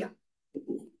kernel here.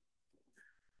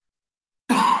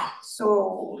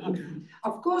 So,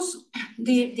 of course,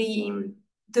 the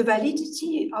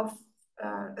validity of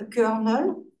a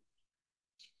kernel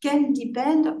can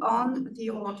depend on the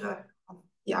order of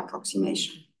the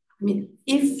approximation. I mean,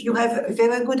 if you have a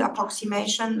very good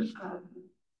approximation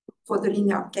for the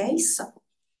linear case,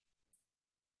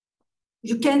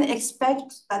 you can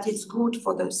expect that it's good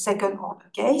for the second order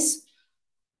case.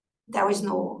 There is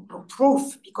no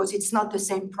proof because it's not the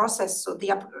same process. So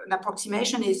an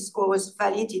approximation is always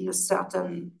valid in a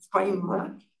certain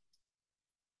framework.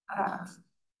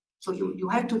 So you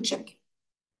have to check.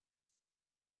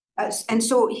 And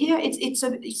so here it's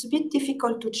a bit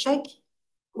difficult to check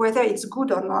whether it's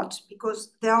good or not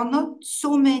because there are not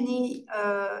so many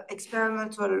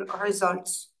experimental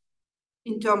results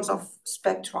in terms of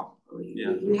spectra.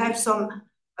 We have some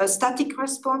static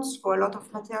response for a lot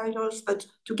of materials, but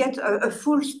to get a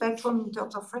full spectrum in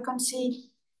terms of frequency,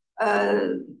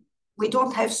 we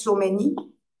don't have so many.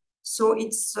 So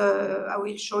it's, I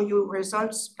will show you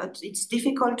results, but it's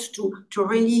difficult to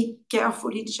really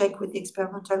carefully check with the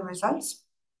experimental results.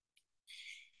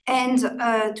 And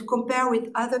to compare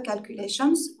with other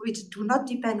calculations, which do not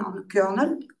depend on the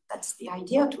kernel, that's the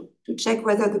idea, to check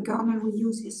whether the kernel we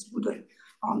use is good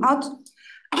or not.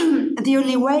 The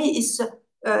only way is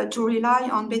to rely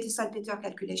on Bethe-Salpeter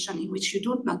calculation, in which you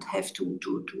do not have to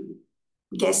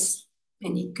guess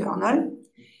any kernel.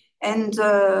 And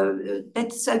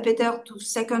Bethe-Salpeter to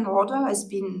second order has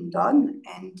been done,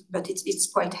 but it's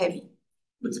quite heavy.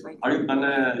 Are you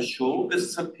gonna show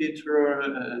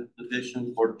Bethe-Salpeter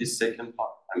notation for this second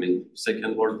part? I mean,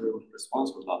 second order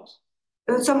response or not?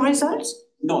 Some results?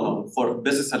 No, for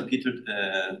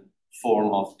Bethe-Salpeter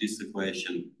form of this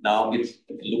equation. Now it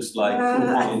looks like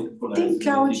I think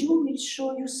Claudio will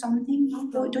show you something.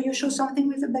 Do you show something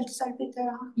with the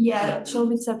Bethe-Salpeter? Yeah, show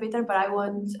Bethe-Salpeter, but I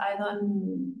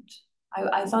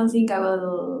don't think I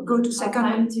will go to second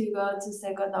have time to go to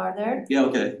second order. Yeah,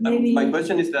 okay. Maybe... My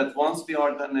question is that once we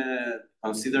are gonna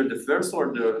consider the first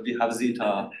order, we have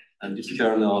zeta and this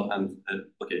kernel, and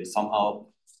okay, somehow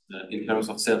in terms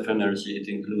of self-energy, it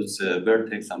includes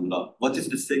vertex and blah. What is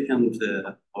the second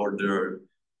order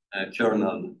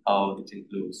kernel, how it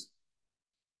includes?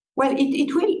 Well,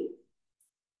 it will,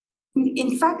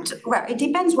 in fact, well, it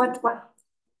depends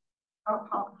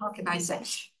how can I say?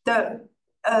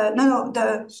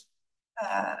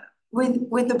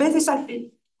 With the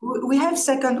Bethe-Salpeter, we have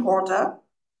second order,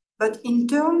 but in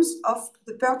terms of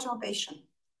the perturbation.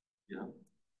 Yeah.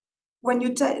 when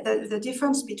you take the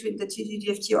difference between the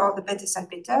TDDFT or the beta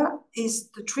salpeter is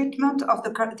the treatment of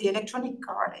the electronic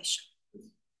correlation.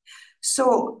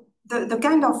 So the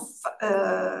kind of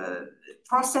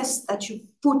process that you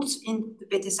put in the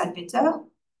beta salpeter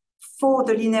for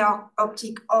the linear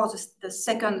optic or the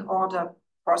second order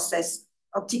process,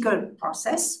 optical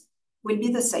process, will be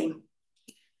the same.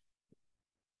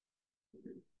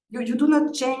 You do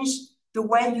not change the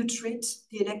way you treat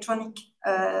the electronic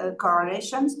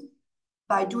correlations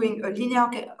by doing a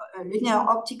linear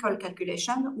optical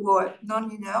calculation or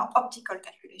nonlinear optical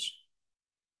calculation.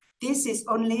 This is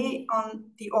only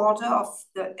on the order of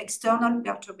the external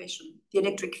perturbation, the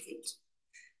electric field.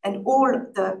 And all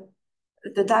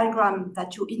the diagram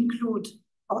that you include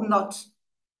or not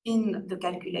in the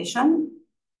calculation,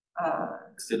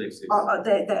 Still exists.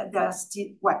 they are still,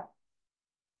 well,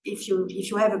 if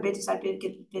you have a beta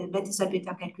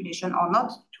salpeter calculation or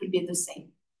not, it will be the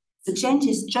same. The change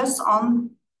is just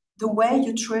on the way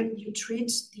you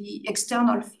treat the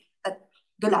external field,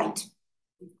 the light.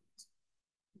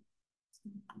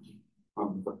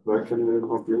 Where can you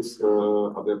confuse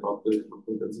about the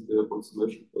intensity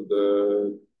approximation for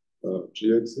the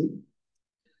GXC?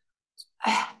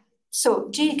 So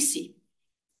GXC,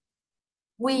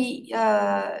 we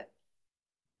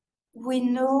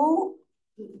know.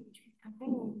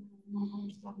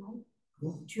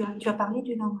 Tu as parlé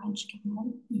du long range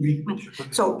kernel? Oui.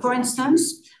 So, for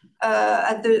instance,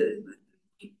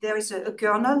 there is a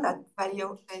kernel that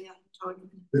Valerie told you.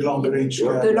 The long range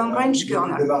kernel. The long range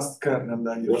kernel. The last kernel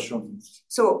that you've shown.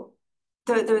 So,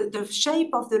 the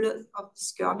shape of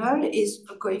this kernel is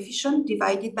a coefficient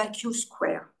divided by q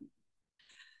squared.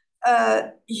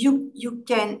 You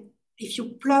can, if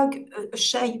you plug a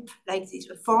shape like this,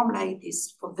 a form like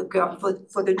this for the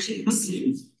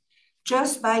GXC,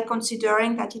 just by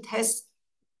considering that it has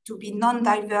to be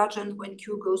non-divergent when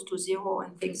q goes to 0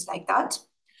 and things like that,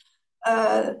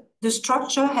 the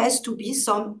structure has to be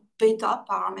some beta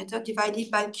parameter divided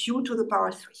by q to the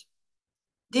power 3.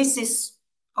 This is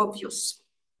obvious,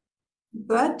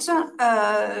 but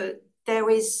there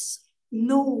is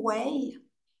no way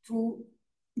to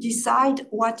decide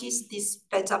what is this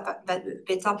beta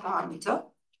parameter.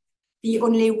 The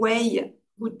only way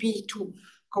would be to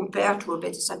compare to a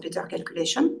beta salpeter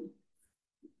calculation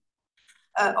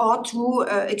or to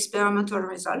experimental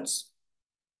results.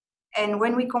 And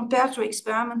when we compare to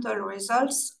experimental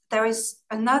results, there is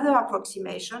another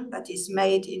approximation that is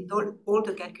made in all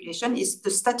the calculation, is the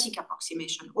static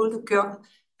approximation. All the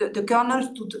kernels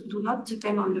do not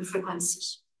depend on the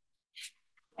frequency.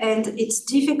 And it's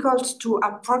difficult to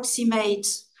approximate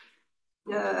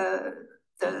the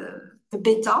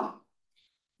beta,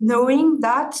 knowing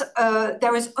that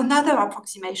there is another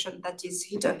approximation that is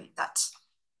hidden in that.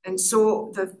 And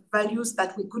so the values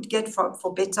that we could get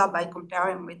for beta by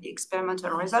comparing with the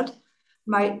experimental result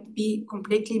might be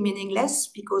completely meaningless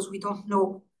because we don't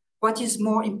know what is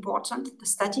more important, the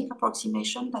static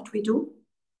approximation that we do,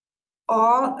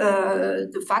 or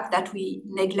the fact that we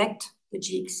neglect the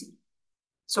GXC.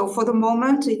 So for the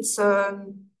moment, it's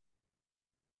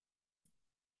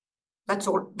that's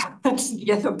all. That's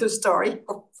the end of the story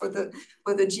for the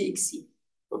GXC.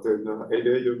 But in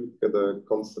ADA, you get a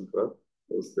constant, right?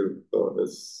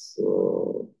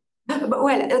 But,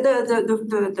 well,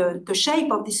 the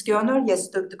shape of this kernel, yes,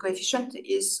 the coefficient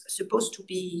is supposed to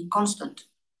be constant.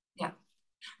 Yeah,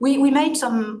 we made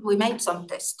some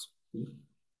tests.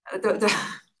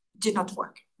 Did not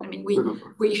work. I mean,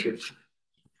 we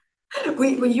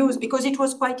used, because it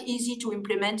was quite easy to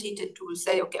implement it and to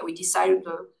say, okay, we decided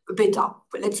a beta,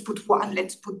 but let's put 1,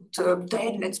 let's put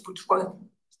 10, let's put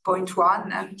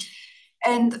 1.1,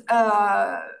 and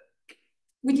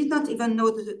we did not even know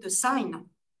the sign.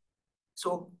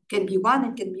 So it can be 1,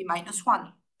 it can be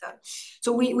 -1.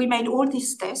 So we made all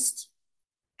these tests,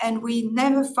 and we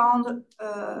never found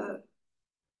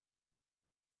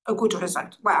a good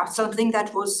result. Well, something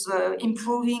that was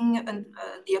improving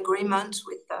the agreement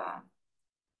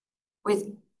with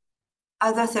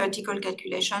other theoretical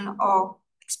calculation or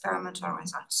experimental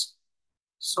results.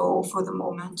 So for the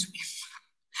moment,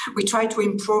 we try to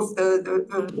improve the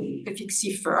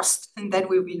FXC first, and then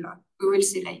we will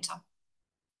see later.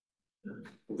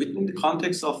 Within the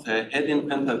context of head in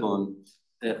pentagon,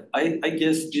 I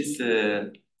guess this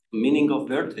meaning of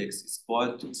vertex is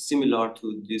quite similar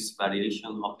to this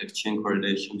variation of exchange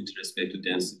correlation with respect to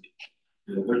density.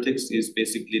 The vertex is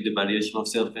basically the variation of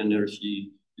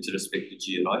self-energy with respect to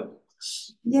G, right?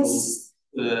 Yes.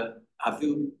 So, have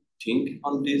you think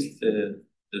on this,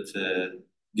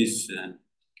 this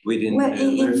within Well, where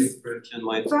the expression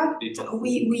might fact, be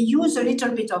we use a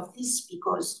little bit of this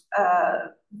because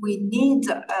we need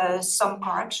some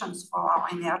corrections for our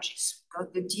energies.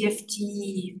 Because the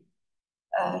DFT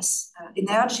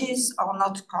energies are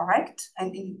not correct,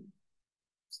 and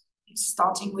it's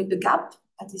starting with the gap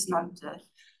that is not.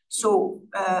 So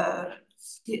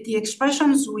the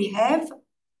expressions we have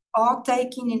are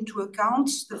taking into account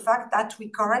the fact that we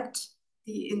correct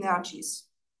the energies.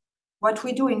 What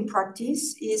we do in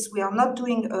practice is we are not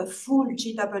doing a full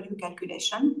GW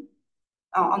calculation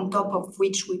on top of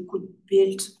which we could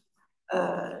build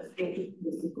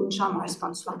the Kuhn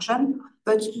response function,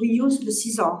 but we use the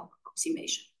Caesar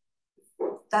approximation.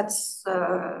 That's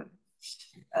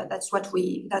what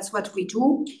we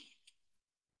do.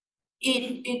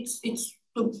 It's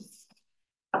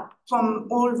from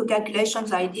all the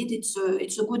calculations I did,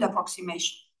 it's a good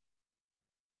approximation.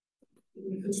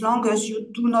 As long as you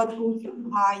do not go too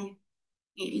high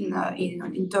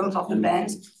in terms of the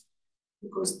bands,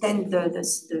 because then the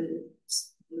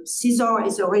Caesar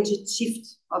is a rigid shift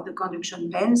of the conduction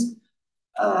bands,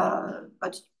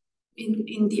 but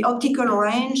in the optical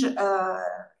range,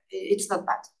 it's not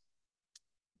bad.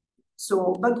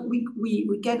 So, but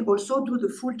we can also do the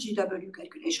full GW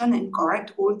calculation and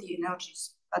correct all the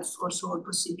energies. That's also a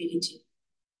possibility.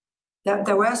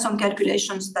 There were some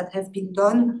calculations that have been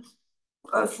done.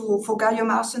 For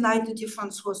gallium arsenide, the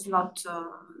difference was not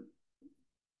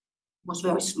was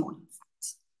very small. In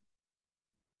fact,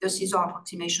 the Caesar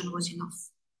approximation was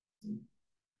enough.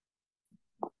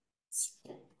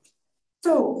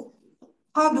 So,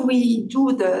 how do we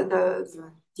do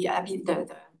the ab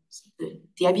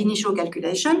initio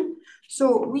calculation?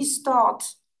 So we start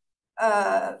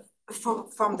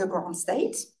from the ground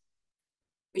state,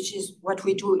 which is what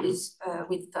we do is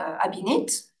with ab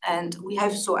init, and we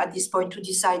have so at this point to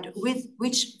decide with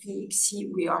which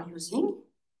VXC we are using.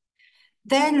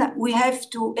 Then we have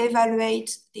to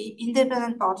evaluate the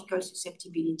independent particle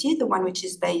susceptibility, the one which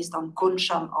is based on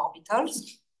Kohn-Sham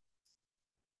orbitals.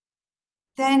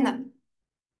 Then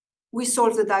we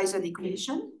solve the Dyson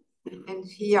equation, and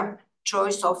here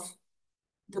choice of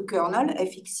the kernel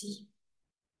FXC,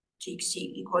 GXC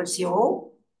equals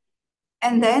 0.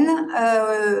 And then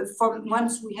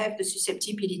once we have the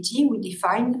susceptibility,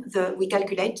 we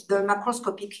calculate the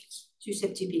macroscopic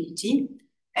susceptibility.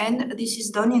 And this is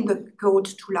done in the code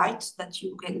to light that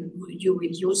you will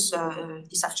use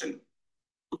this afternoon.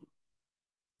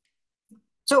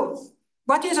 So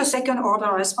what is a second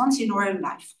order response in real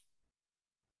life?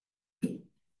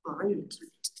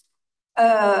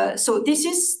 So this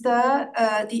is the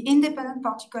independent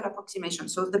particle approximation.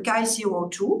 So the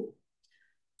chi02.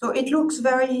 So it looks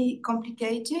very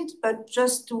complicated, but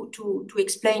just to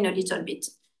explain a little bit.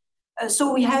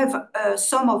 So we have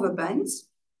sum over bands.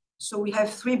 So we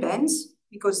have 3 bands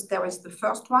because there is the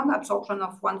first one, absorption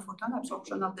of 1 photon,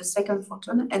 absorption of the second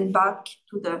photon, and back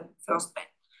to the first band.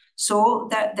 So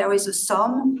there is a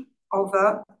sum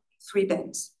over 3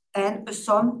 bands and a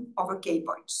sum over k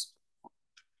points.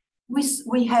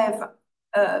 We have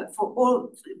for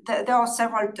all, there are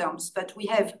several terms, but we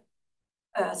have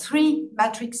 3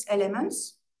 matrix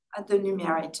elements at the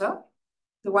numerator,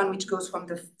 the one which goes from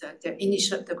the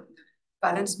initial the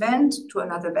valence band to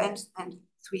another band, and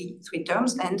three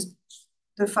terms, and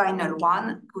the final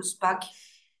one goes back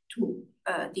to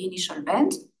the initial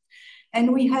band.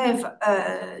 And we have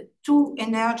 2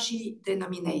 energy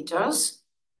denominators,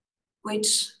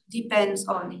 which depends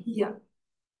on here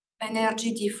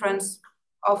energy difference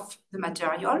of the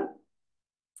material,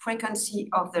 frequency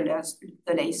of the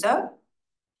laser,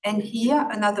 and here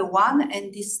another one,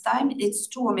 and this time it's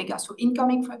 2 omega, so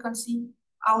incoming frequency,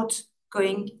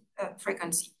 outgoing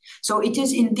frequency. So it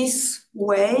is in this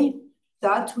way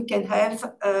that we can have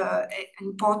an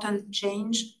important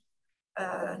change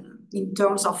in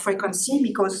terms of frequency,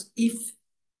 because if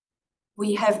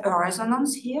we have a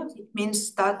resonance here, it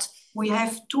means that we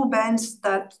have 2 bands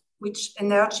which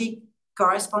energy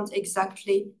corresponds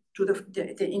exactly to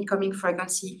the incoming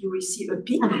frequency. You will see a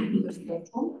peak in the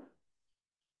spectrum.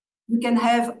 You can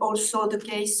have also the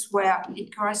case where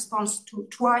it corresponds to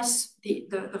twice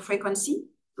the frequency.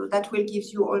 So that will give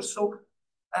you also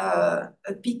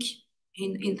a peak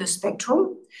in the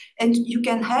spectrum. And you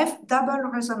can have double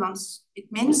resonance.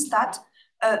 It means that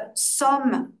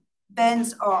some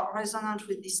bands are resonant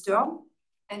with this term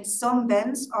and some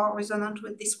bands are resonant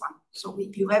with this one. So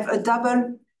you have a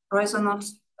double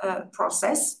resonance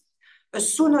process.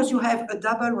 As soon as you have a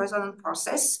double resonant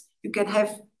process, you can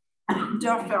have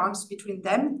interference between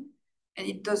them, and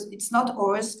it's not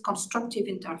always constructive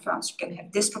interference. You can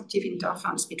have destructive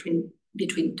interference between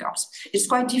between terms. It's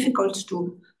quite difficult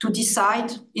to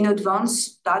decide in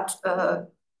advance that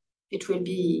it will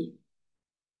be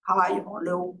high or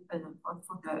low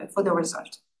for the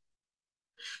result.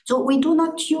 So we do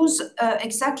not use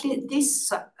exactly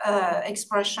this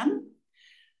expression.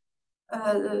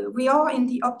 We are in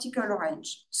the optical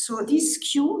range. So this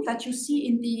Q that you see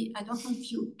in the, I don't know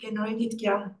if you can read it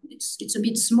here, it's a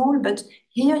bit small, but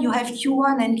here you have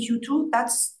Q1 and Q2,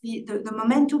 that's the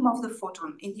momentum of the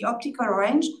photon. In the optical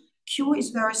range, Q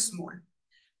is very small.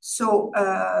 So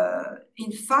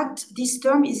in fact, this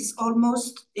term is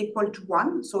almost equal to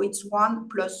 1. So it's 1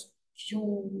 plus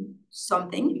Q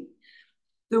something.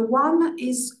 The 1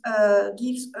 is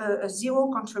gives a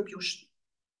 0 contribution.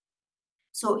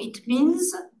 So it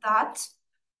means that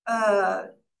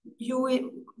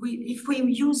if we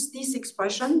use this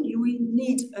expression, you will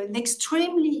need an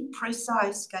extremely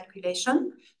precise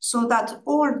calculation so that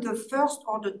all the first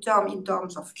order term in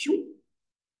terms of Q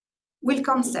will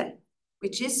cancel,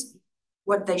 which is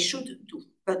what they should do.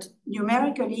 But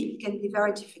numerically, it can be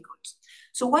very difficult.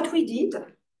 So what we did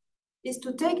is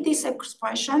to take this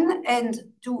expression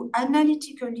and do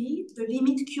analytically, the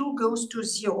limit Q goes to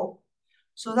 0.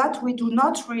 So that we do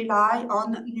not rely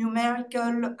on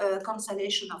numerical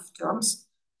cancellation of terms,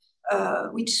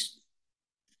 which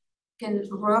can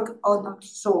work or not.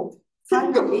 So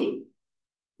finally,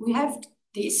 we have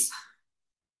this,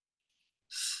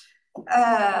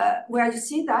 where you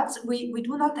see that we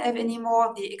do not have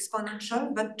anymore the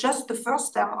exponential, but just the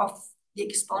first term of the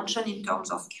expansion in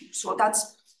terms of Q. So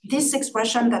that's this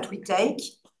expression that we take,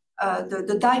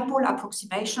 the dipole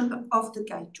approximation of the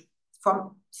Chi2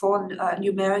 for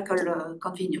numerical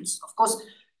convenience. Of course,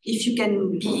 if you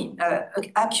can be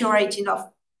accurate enough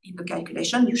in the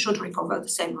calculation, you should recover the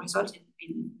same result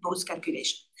in both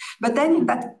calculations. But then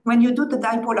when you do the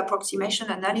dipole approximation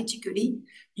analytically,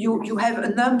 you have a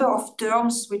number of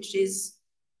terms which is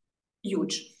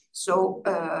huge. So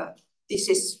this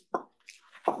is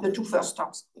the two first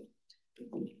terms.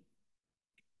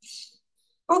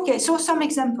 Okay, so some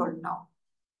example now.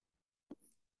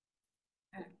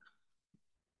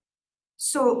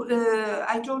 So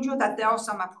I told you that there are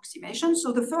some approximations.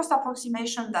 So the first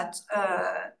approximation that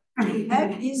we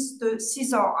have is the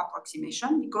Caesar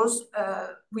approximation, because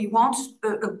we want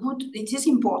a good, it is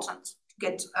important to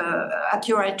get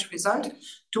accurate result,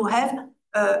 to have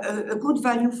a good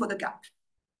value for the gap.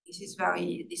 This is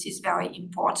very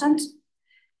important.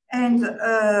 And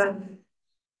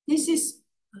this is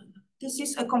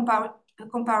a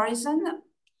comparison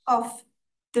of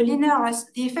the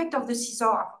effect of the Caesar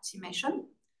approximation,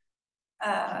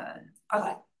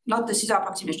 not the Caesar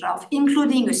approximation, of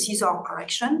including a Caesar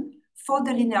correction for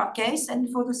the linear case and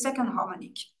for the second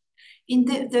harmonic. In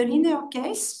the linear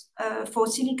case, for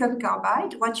silicon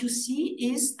carbide, what you see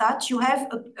is that you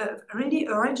have really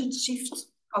a rigid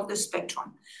shift of the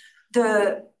spectrum.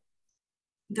 The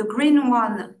green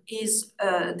one is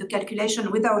the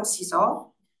calculation without Caesar,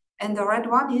 and the red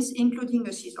one is including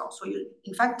a Caesar. So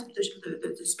in fact,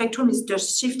 the spectrum is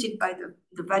just shifted by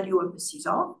the value of the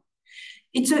Caesar.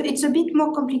 It's a bit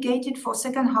more complicated for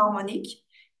second harmonic,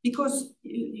 because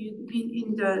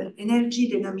in the energy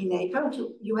denominator,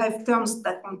 you have terms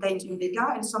that contain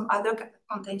omega and some other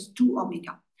contains 2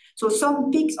 omega. So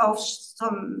some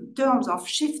terms are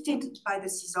shifted by the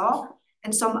Caesar,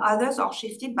 and some others are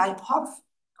shifted by half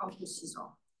of the Caesar.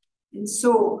 And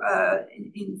so,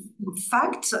 in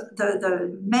fact,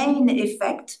 the main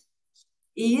effect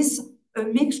is a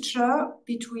mixture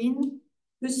between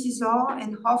the Caesar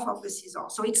and half of the Caesar.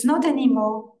 So it's not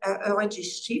anymore a rigid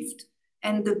shift,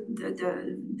 and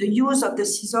the use of the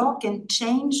Caesar can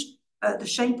change the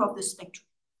shape of the spectrum,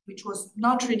 which was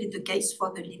not really the case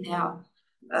for the linear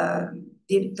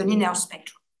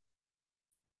spectrum.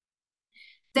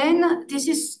 Then this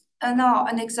is now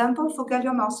an example for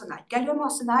gallium arsenide. Gallium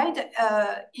arsenide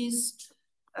is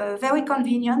very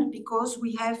convenient because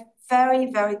we have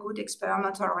very, very good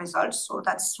experimental results. So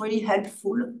that's really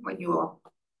helpful when you are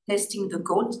testing the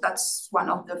code. That's one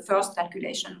of the first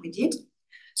calculations we did.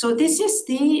 So this is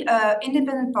the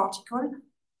independent particle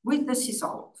with the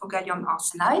Caesar for gallium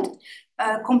arsenide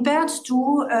compared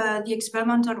to the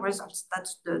experimental results.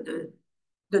 That's the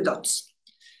dots.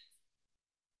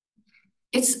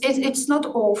 It's not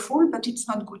awful, but it's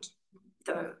not good.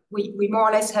 We more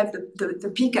or less have the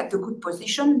peak at the good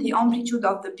position. The amplitude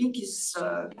of the peak is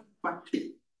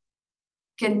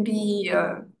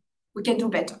we can do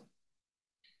better.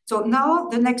 So now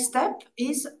the next step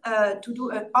is to do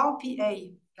an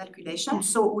RPA calculation.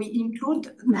 So we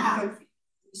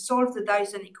solve the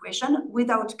Dyson equation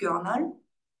without kernel,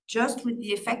 just with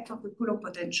the effect of the Coulomb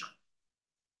potential.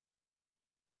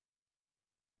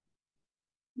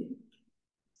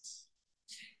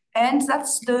 And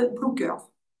that's the blue curve.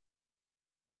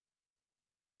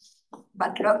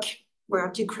 Bad luck,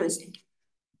 we're decreasing.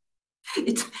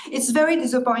 It's very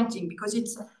disappointing because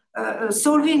it's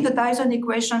solving the Dyson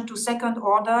equation to second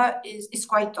order is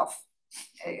quite tough,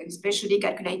 especially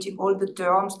calculating all the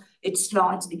terms. It's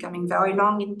long, it's becoming very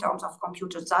long in terms of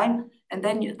computer time. And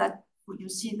then you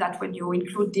see that when you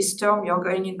include this term, you're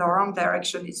going in the wrong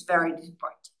direction. It's very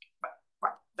disappointing, but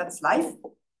well, that's life.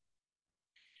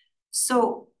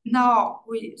 So now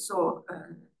we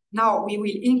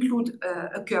will include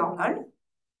a kernel.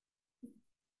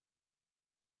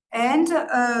 And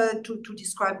to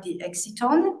describe the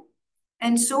exciton.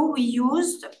 And so we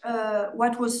used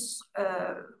what was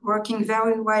working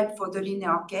very well for the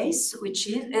linear case, which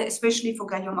is, especially for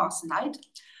gallium arsenide,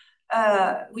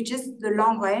 which is the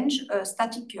long-range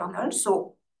static kernel.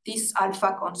 So this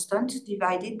alpha constant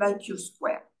divided by Q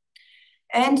squared.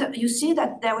 And you see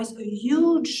that there is a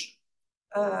huge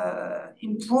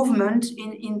improvement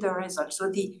in the result. So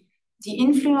the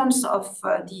influence of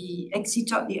the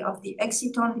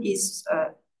exciton is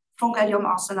for gallium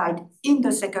arsenide in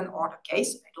the second order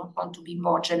case. I don't want to be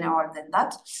more general than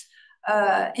that.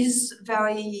 Is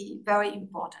very, very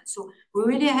important. So we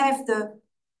really have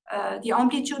the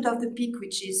amplitude of the peak,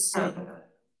 which is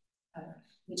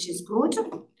good.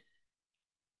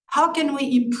 How can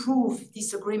we improve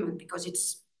this agreement? Because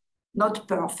it's not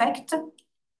perfect.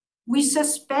 We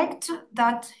suspect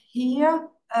that here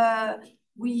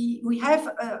we have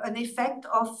an effect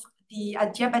of the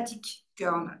adiabatic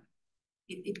kernel.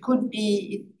 It could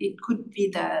be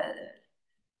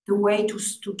the way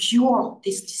to cure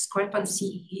this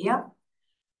discrepancy here.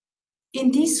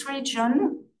 In this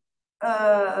region,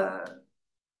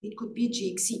 it could be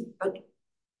GXE, but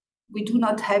we do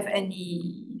not have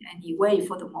any way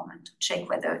for the moment to check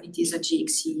whether it is a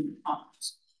GXE or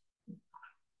not.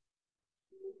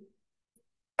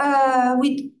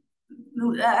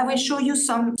 I will show you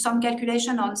some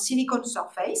calculation on silicon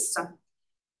surface.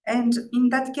 And in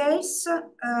that case,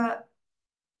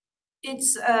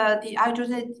 it's the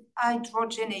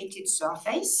hydrogenated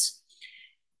surface.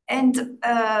 And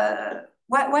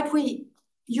what we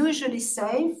usually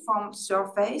say from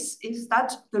surface is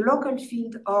that the local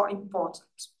fields are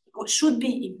important, or should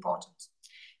be important,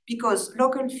 because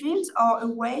local fields are a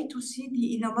way to see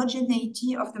the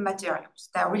inhomogeneity of the materials.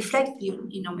 They reflect the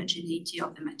inhomogeneity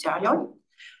of the material.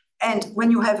 And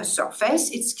when you have a surface,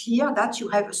 it's clear that you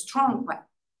have a strong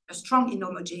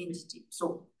inhomogeneity.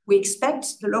 So we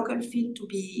expect the local field to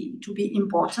be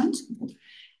important.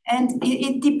 And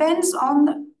it depends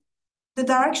on the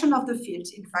direction of the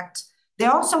fields. In fact, there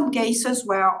are some cases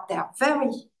where there are very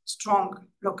strong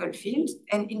local fields,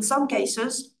 and in some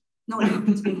cases, no.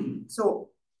 So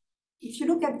if you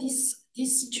look at this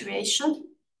situation,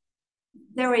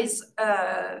 there is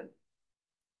I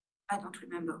don't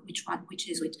remember which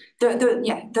is which.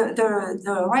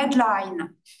 The red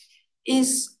line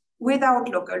is without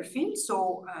local field,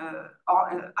 so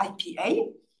or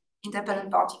IPA, independent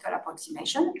particle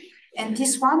approximation, and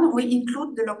this one we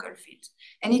include the local field.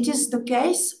 And it is the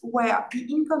case where the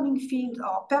incoming fields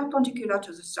are perpendicular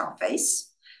to the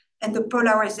surface, and the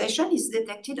polarization is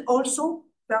detected also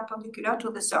perpendicular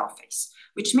to the surface,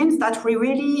 which means that we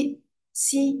really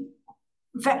see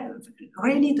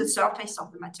really the surface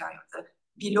of the material,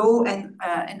 below and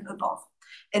above.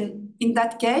 And in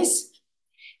that case,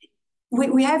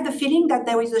 we have the feeling that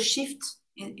there is a shift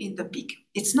in the peak.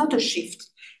 It's not a shift.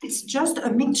 It's just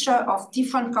a mixture of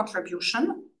different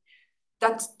contribution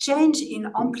that change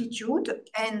in amplitude.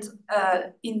 And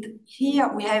here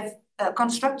we have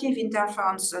constructive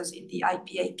interferences in the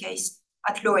IPA case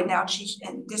at low energy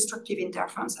and destructive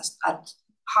interferences at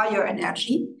higher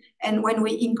energy. And when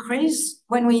we include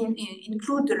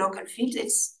the local field,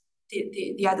 it's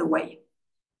the other way.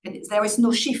 And there is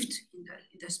no shift in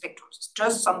the spectrum. It's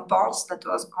just some parts that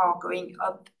are going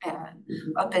up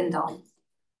and down.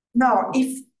 Now,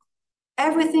 if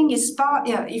everything is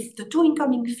if the two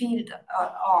incoming fields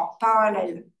are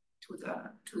parallel to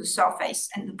the surface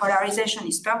and the polarization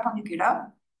is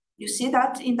perpendicular, you see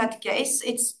that in that case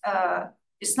it's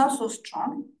not so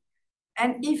strong.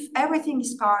 And if everything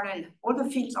is parallel, all the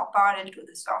fields are parallel to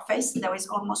the surface, there is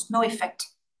almost no effect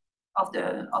of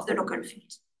the local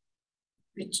field.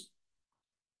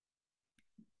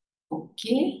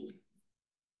 Okay.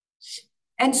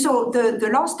 And so the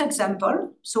last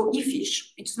example, so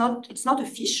E-fish, it's not a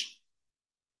fish.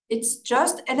 It's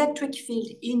just electric field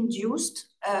induced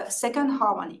second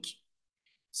harmonic.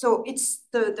 So it's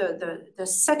the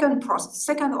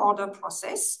second order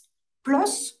process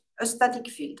plus a static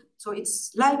field. So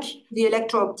it's like the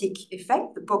electro-optic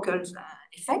effect, the Pockels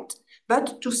effect,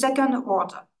 but to second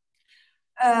order.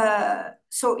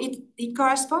 so it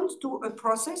corresponds to a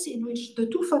process in which the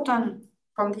 2 photons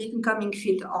from the incoming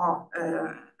field are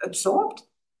absorbed,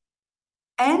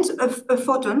 and a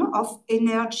photon of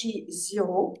energy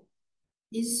 0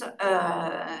 is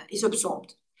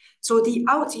absorbed. So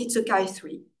it's a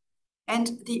chi3,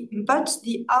 but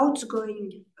the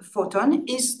outgoing photon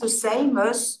is the same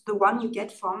as the one you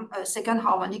get from a second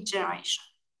harmonic generation.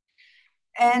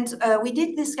 And we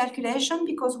did this calculation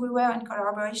because we were in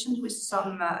collaboration with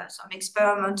some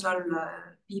experimental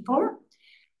people.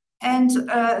 And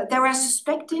they were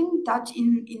suspecting that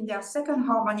in their second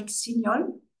harmonic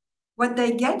signal, what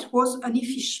they get was an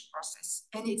Ifish process.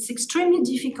 And it's extremely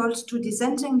difficult to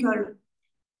disentangle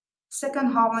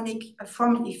second harmonic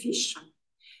from Ifish,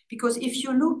 because if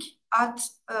you look at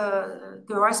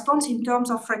the response in terms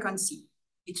of frequency,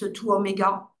 it's a 2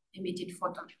 omega emitted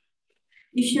photon.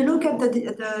 If you look at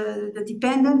the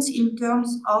dependence in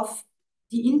terms of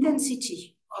the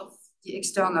intensity of the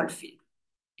external field,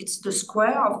 it's the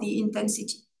square of the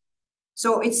intensity.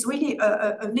 So it's really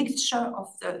a mixture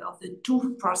of the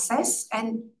 2 process,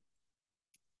 and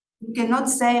you cannot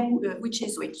say which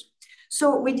is which.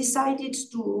 So we decided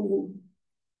to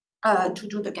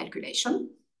do the calculation.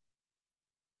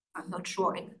 I'm not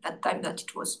sure at that time that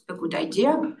it was a good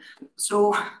idea.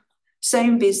 So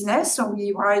same business. So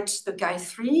we write the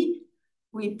chi3.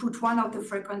 We put one of the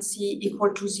frequency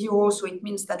equal to 0. So it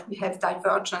means that we have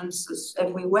divergences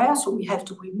everywhere. So we have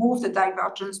to remove the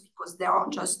divergence because there are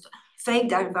just fake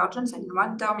divergence. And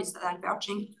one term is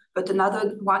diverging, but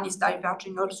another one is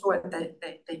diverging also, and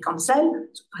they cancel.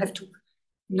 So we have to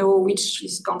know which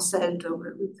is cancelled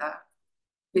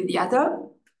with the other.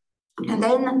 And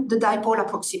then the dipole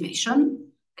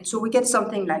approximation. And so we get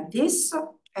something like this.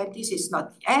 And this is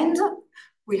not the end.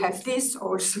 We have this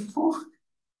also.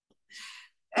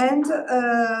 And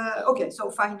okay, so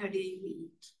finally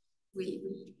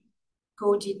we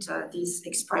coded these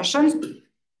expressions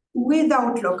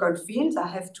without local fields. I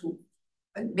have to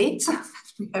admit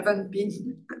we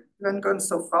haven't gone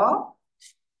so far.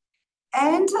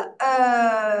 And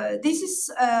this is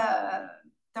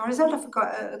the result of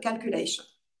a calculation.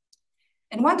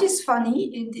 And what is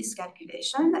funny in this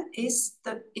calculation is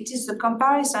that it is the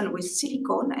comparison with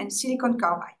silicon and silicon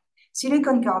carbide.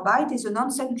 Silicon carbide is a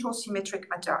non-central symmetric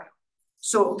material.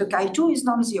 So the chi2 is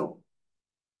non-zero.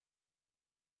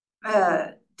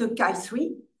 The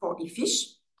chi3 for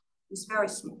Ifish is very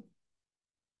small.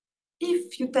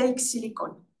 If you take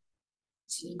silicon,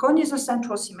 silicon is a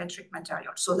central symmetric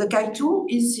material. So the chi2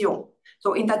 is 0.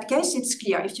 So in that case, it's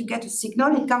clear. If you get a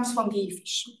signal, it comes from the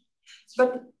Ifish.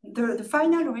 But the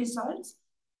final result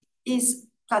is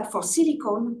that for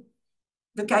silicon,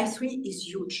 the chi3 is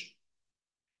huge.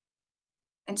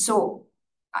 And so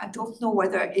I don't know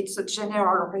whether it's a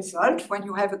general result when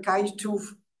you have a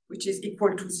chi2 which is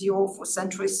equal to 0 for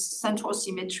central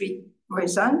symmetry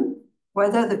reason,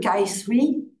 whether the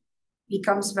chi3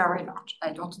 becomes very large.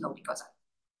 I don't know because I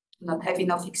do not have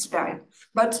enough experience.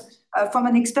 But from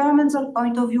an experimental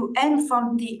point of view, and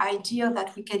from the idea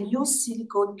that we can use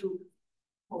silicon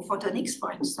for photonics,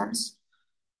 for instance,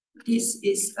 this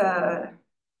is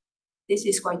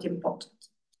quite important.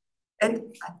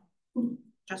 And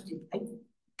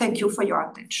thank you for your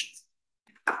attention.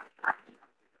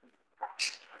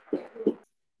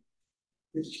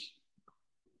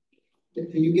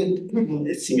 You get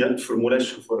a single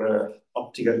formulation for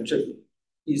optical check.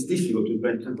 It's difficult to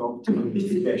invent an optical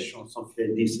amplification or something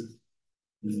like this.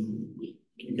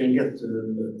 You can get.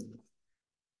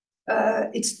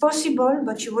 It's possible,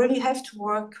 but you really have to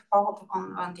work hard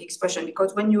on the expression,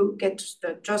 because when you get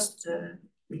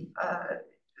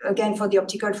again, for the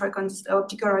optical frequency,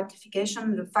 optical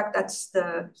rectification, the fact that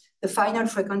the final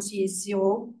frequency is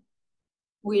 0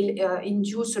 will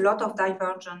induce a lot of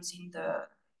divergence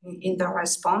in the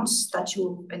response that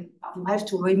you have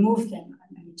to remove them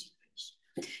analytically.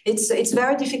 It's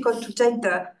very difficult to take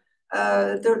the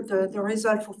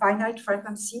result for finite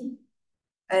frequency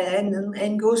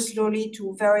and go slowly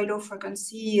to very low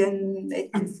frequency and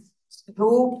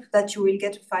hope that you will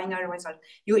get a final result.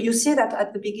 You see that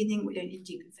at the beginning,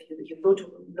 you go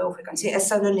to low frequency and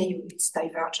suddenly it's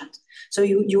divergent. So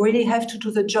you really have to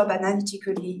do the job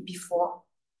analytically before,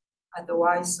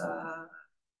 otherwise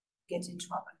get in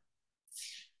trouble.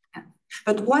 Yeah.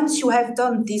 But once you have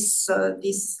done this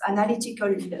analytical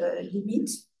limit,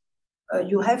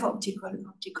 you have optical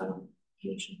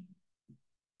illusion.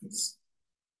 Yes.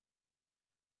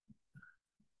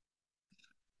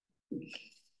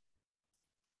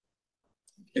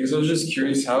 Because I was just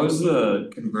curious, how is the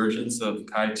convergence of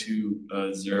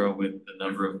chi2 0 with the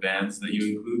number of bands that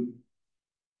you include?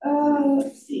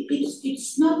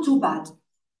 It's not too bad.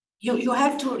 you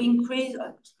have to increase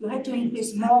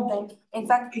more than, in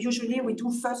fact, usually we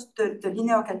do first the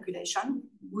linear calculation.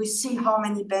 We see how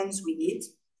many bands we need.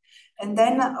 And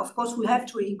then, of course, we have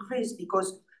to increase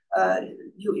because at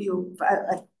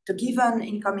the given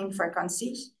incoming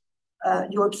frequencies,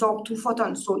 you absorb 2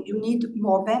 photons. So you need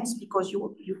more bands because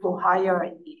you go higher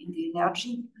in the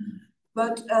energy.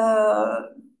 But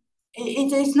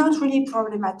it is not really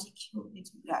problematic.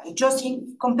 Just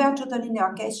compared to the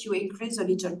linear case, you increase a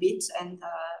little bit, and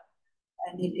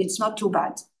it's not too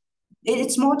bad.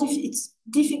 It's more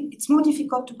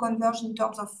difficult to converge in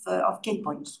terms of K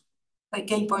points. Like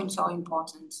K points are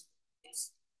important.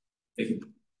 Yes.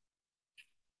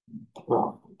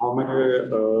 How many?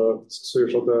 So you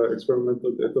showed the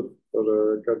experimental data for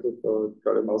the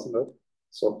gallium arsenide.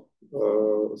 So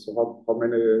how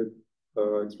many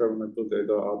experimental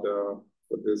data are there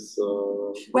for this?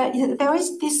 Well, there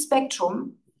is this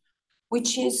spectrum,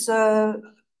 which is well,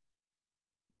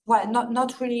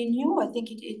 not really new. I think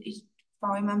it is, if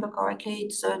I remember correctly,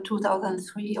 it's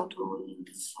 2003 or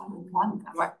 2001,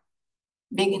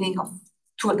 beginning of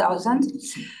 2000.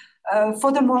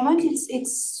 For the moment,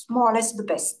 it's more or less the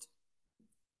best.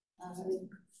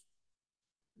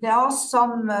 There are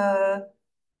some. There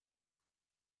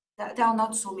are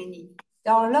not so many.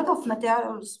 There are a lot of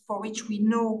materials for which we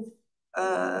know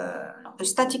the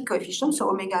static coefficient, so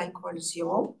omega equals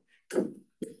 0,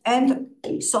 and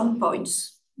some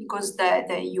points because they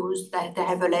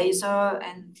have a laser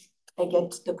and they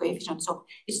get the coefficient. So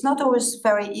it's not always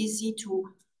very easy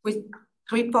to, with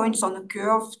 3 points on a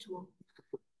curve, to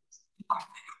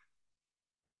compare.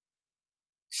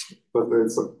 But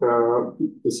it's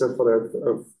you said for that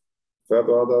third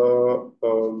order,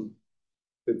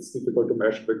 it's difficult to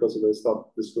measure because they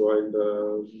start destroying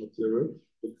the material.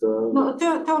 No,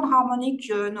 third harmonic,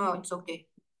 no, it's okay.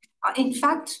 In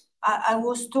fact, I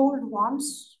was told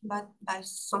once, but by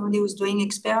somebody who's doing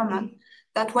experiment,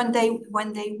 that when they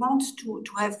want to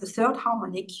have the third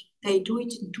harmonic, they do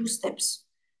it in 2 steps.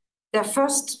 They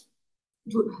first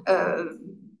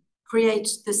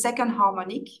create the second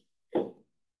harmonic,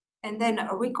 and then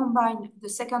recombine the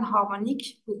second harmonic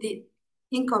with the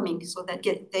incoming, so that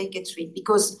they get 3.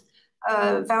 Because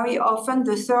very often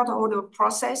the third order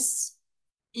process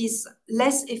is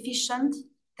less efficient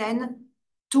than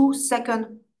 2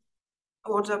 second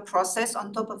order process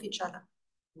on top of each other.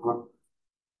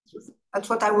 That's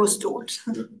what I was told.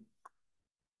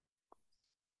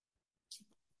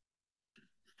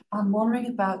 I'm wondering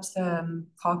about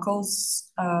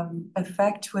Cockle's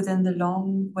effect within the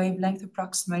long wavelength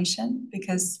approximation,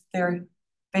 because they're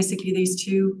basically these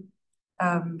 2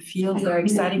 fields that are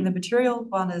exciting the material.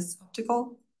 One is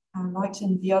optical light,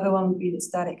 and the other one would be the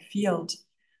static field,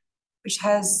 which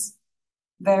has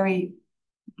very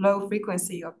low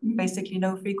frequency, or basically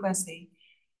no frequency.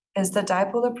 Is the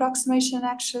dipole approximation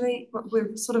actually,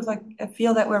 we're sort of like, I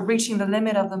feel that we're reaching the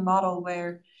limit of the model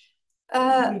where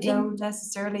we don't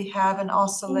necessarily have an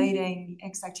oscillating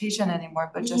excitation anymore,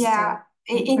 but just a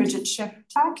rigid shift. In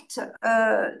fact,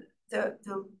 the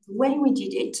way we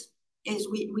did it is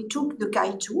we took the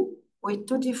Chi2 with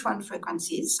 2 different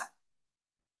frequencies,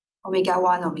 omega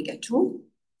 1, omega 2,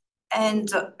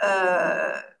 and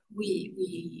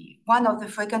one of the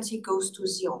frequency goes to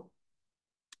 0.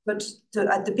 But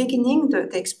at the beginning, the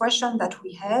expression that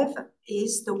we have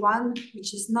is the one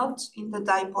which is not in the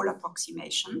dipole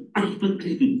approximation.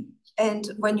 And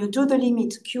when you do the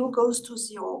limit, Q goes to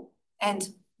 0,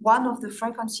 and one of the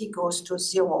frequency goes to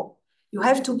 0, you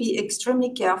have to be extremely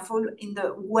careful in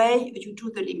the way you do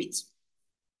the limit.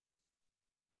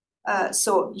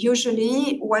 So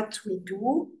usually what we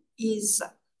do is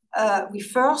we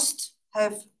first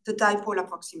have the dipole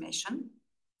approximation.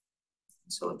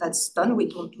 So that's done. We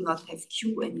do not have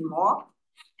Q anymore.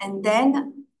 And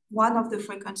then one of the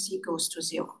frequency goes to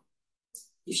 0.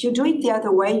 If you do it the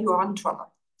other way, you are in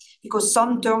trouble, because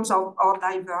some terms are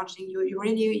diverging.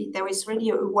 There is really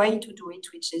a way to do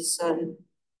it, which is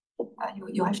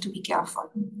you have to be careful.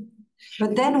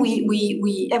 But then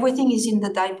everything is in the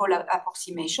dipole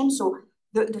approximation. So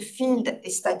the field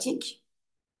is static,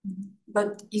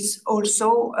 but is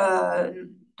also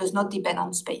does not depend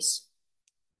on space.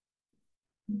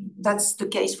 That's the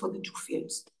case for the 2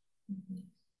 fields.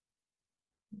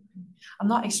 I'm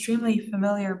not extremely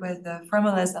familiar with the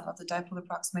formalism of the dipole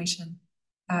approximation.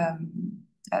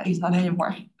 At least not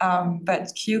anymore.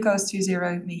 But Q goes to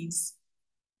 0 means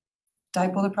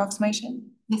dipole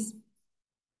approximation. Yes.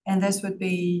 And this would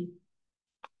be,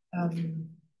 but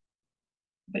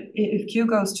if Q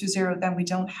goes to 0, then we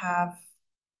don't have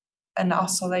an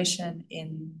oscillation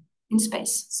in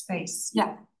space. Space.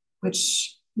 Yeah.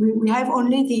 Which we have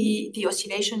only the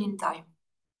oscillation in time.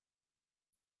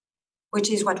 which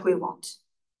is what we want.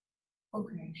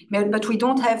 Okay. But we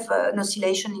don't have an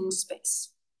oscillation in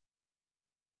space.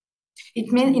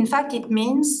 In fact, it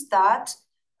means that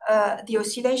the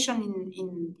oscillation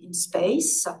in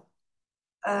space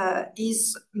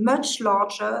is much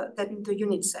larger than the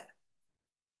unit cell,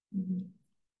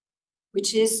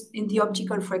 which is in the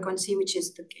optical frequency, which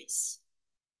is the case.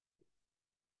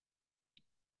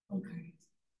 Okay.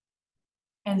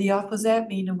 And the opposite,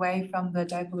 being away from the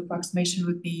dipole approximation,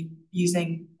 would be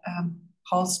using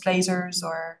pulsed lasers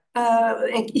or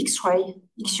X-ray,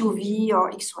 XUV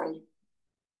or X-ray.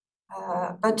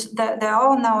 But there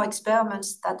are now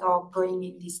experiments that are going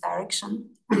in this direction.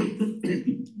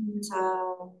 And,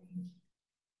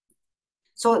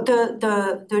 so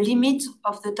the limit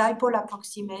of the dipole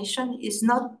approximation is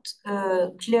not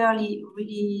clearly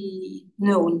really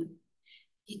known.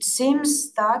 It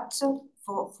seems that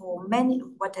for many,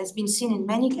 what has been seen in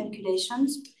many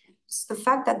calculations, is the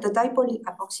fact that the dipole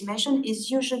approximation is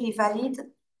usually valid,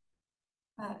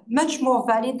 much more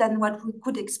valid than what we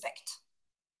could expect,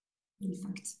 in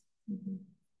fact.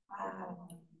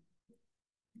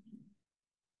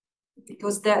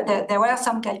 Because there were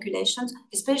some calculations,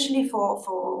 especially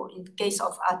for in the case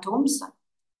of atoms,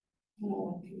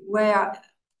 where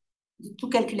the two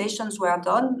calculations were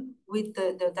done with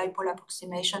the dipole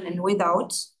approximation and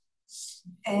without.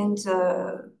 And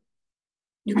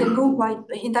you can go quite,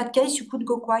 in that case, you could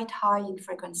go quite high in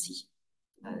frequency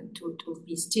to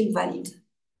be still valid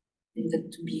in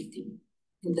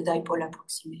the dipole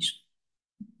approximation.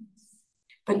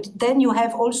 But then you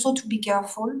have also to be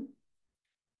careful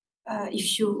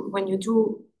when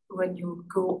you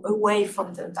go away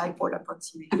from the dipole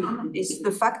approximation, is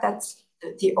the fact that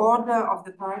the order of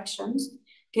the corrections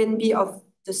can be of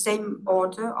the same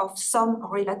order of some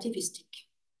relativistic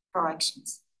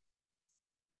corrections.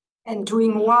 And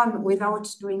doing one without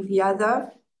doing the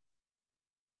other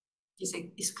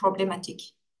is problematic.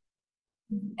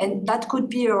 And that could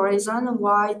be a reason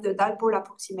why the dipole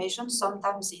approximation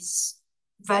sometimes is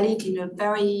valid in a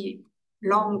very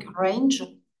long range,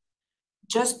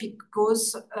 just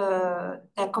because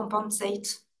they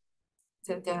compensate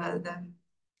with the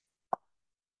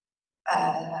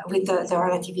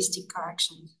relativistic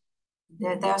correction.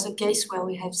 There's a case where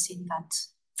we have seen that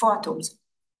for atoms.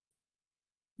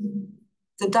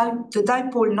 The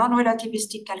dipole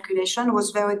non-relativistic calculation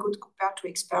was very good compared to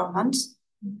experiments.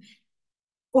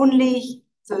 Only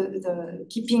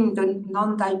keeping the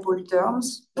non-dipole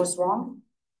terms was wrong.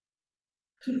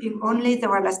 Keeping only the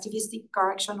relativistic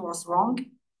correction was wrong.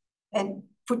 And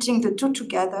putting the two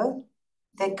together,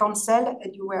 they cancel,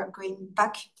 and you were going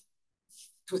back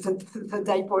to the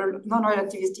dipole,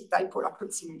 non-relativistic dipole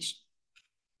approximation.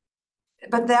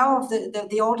 But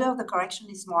the order of the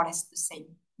correction is more or less the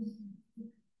same.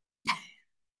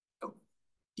 So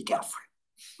be careful.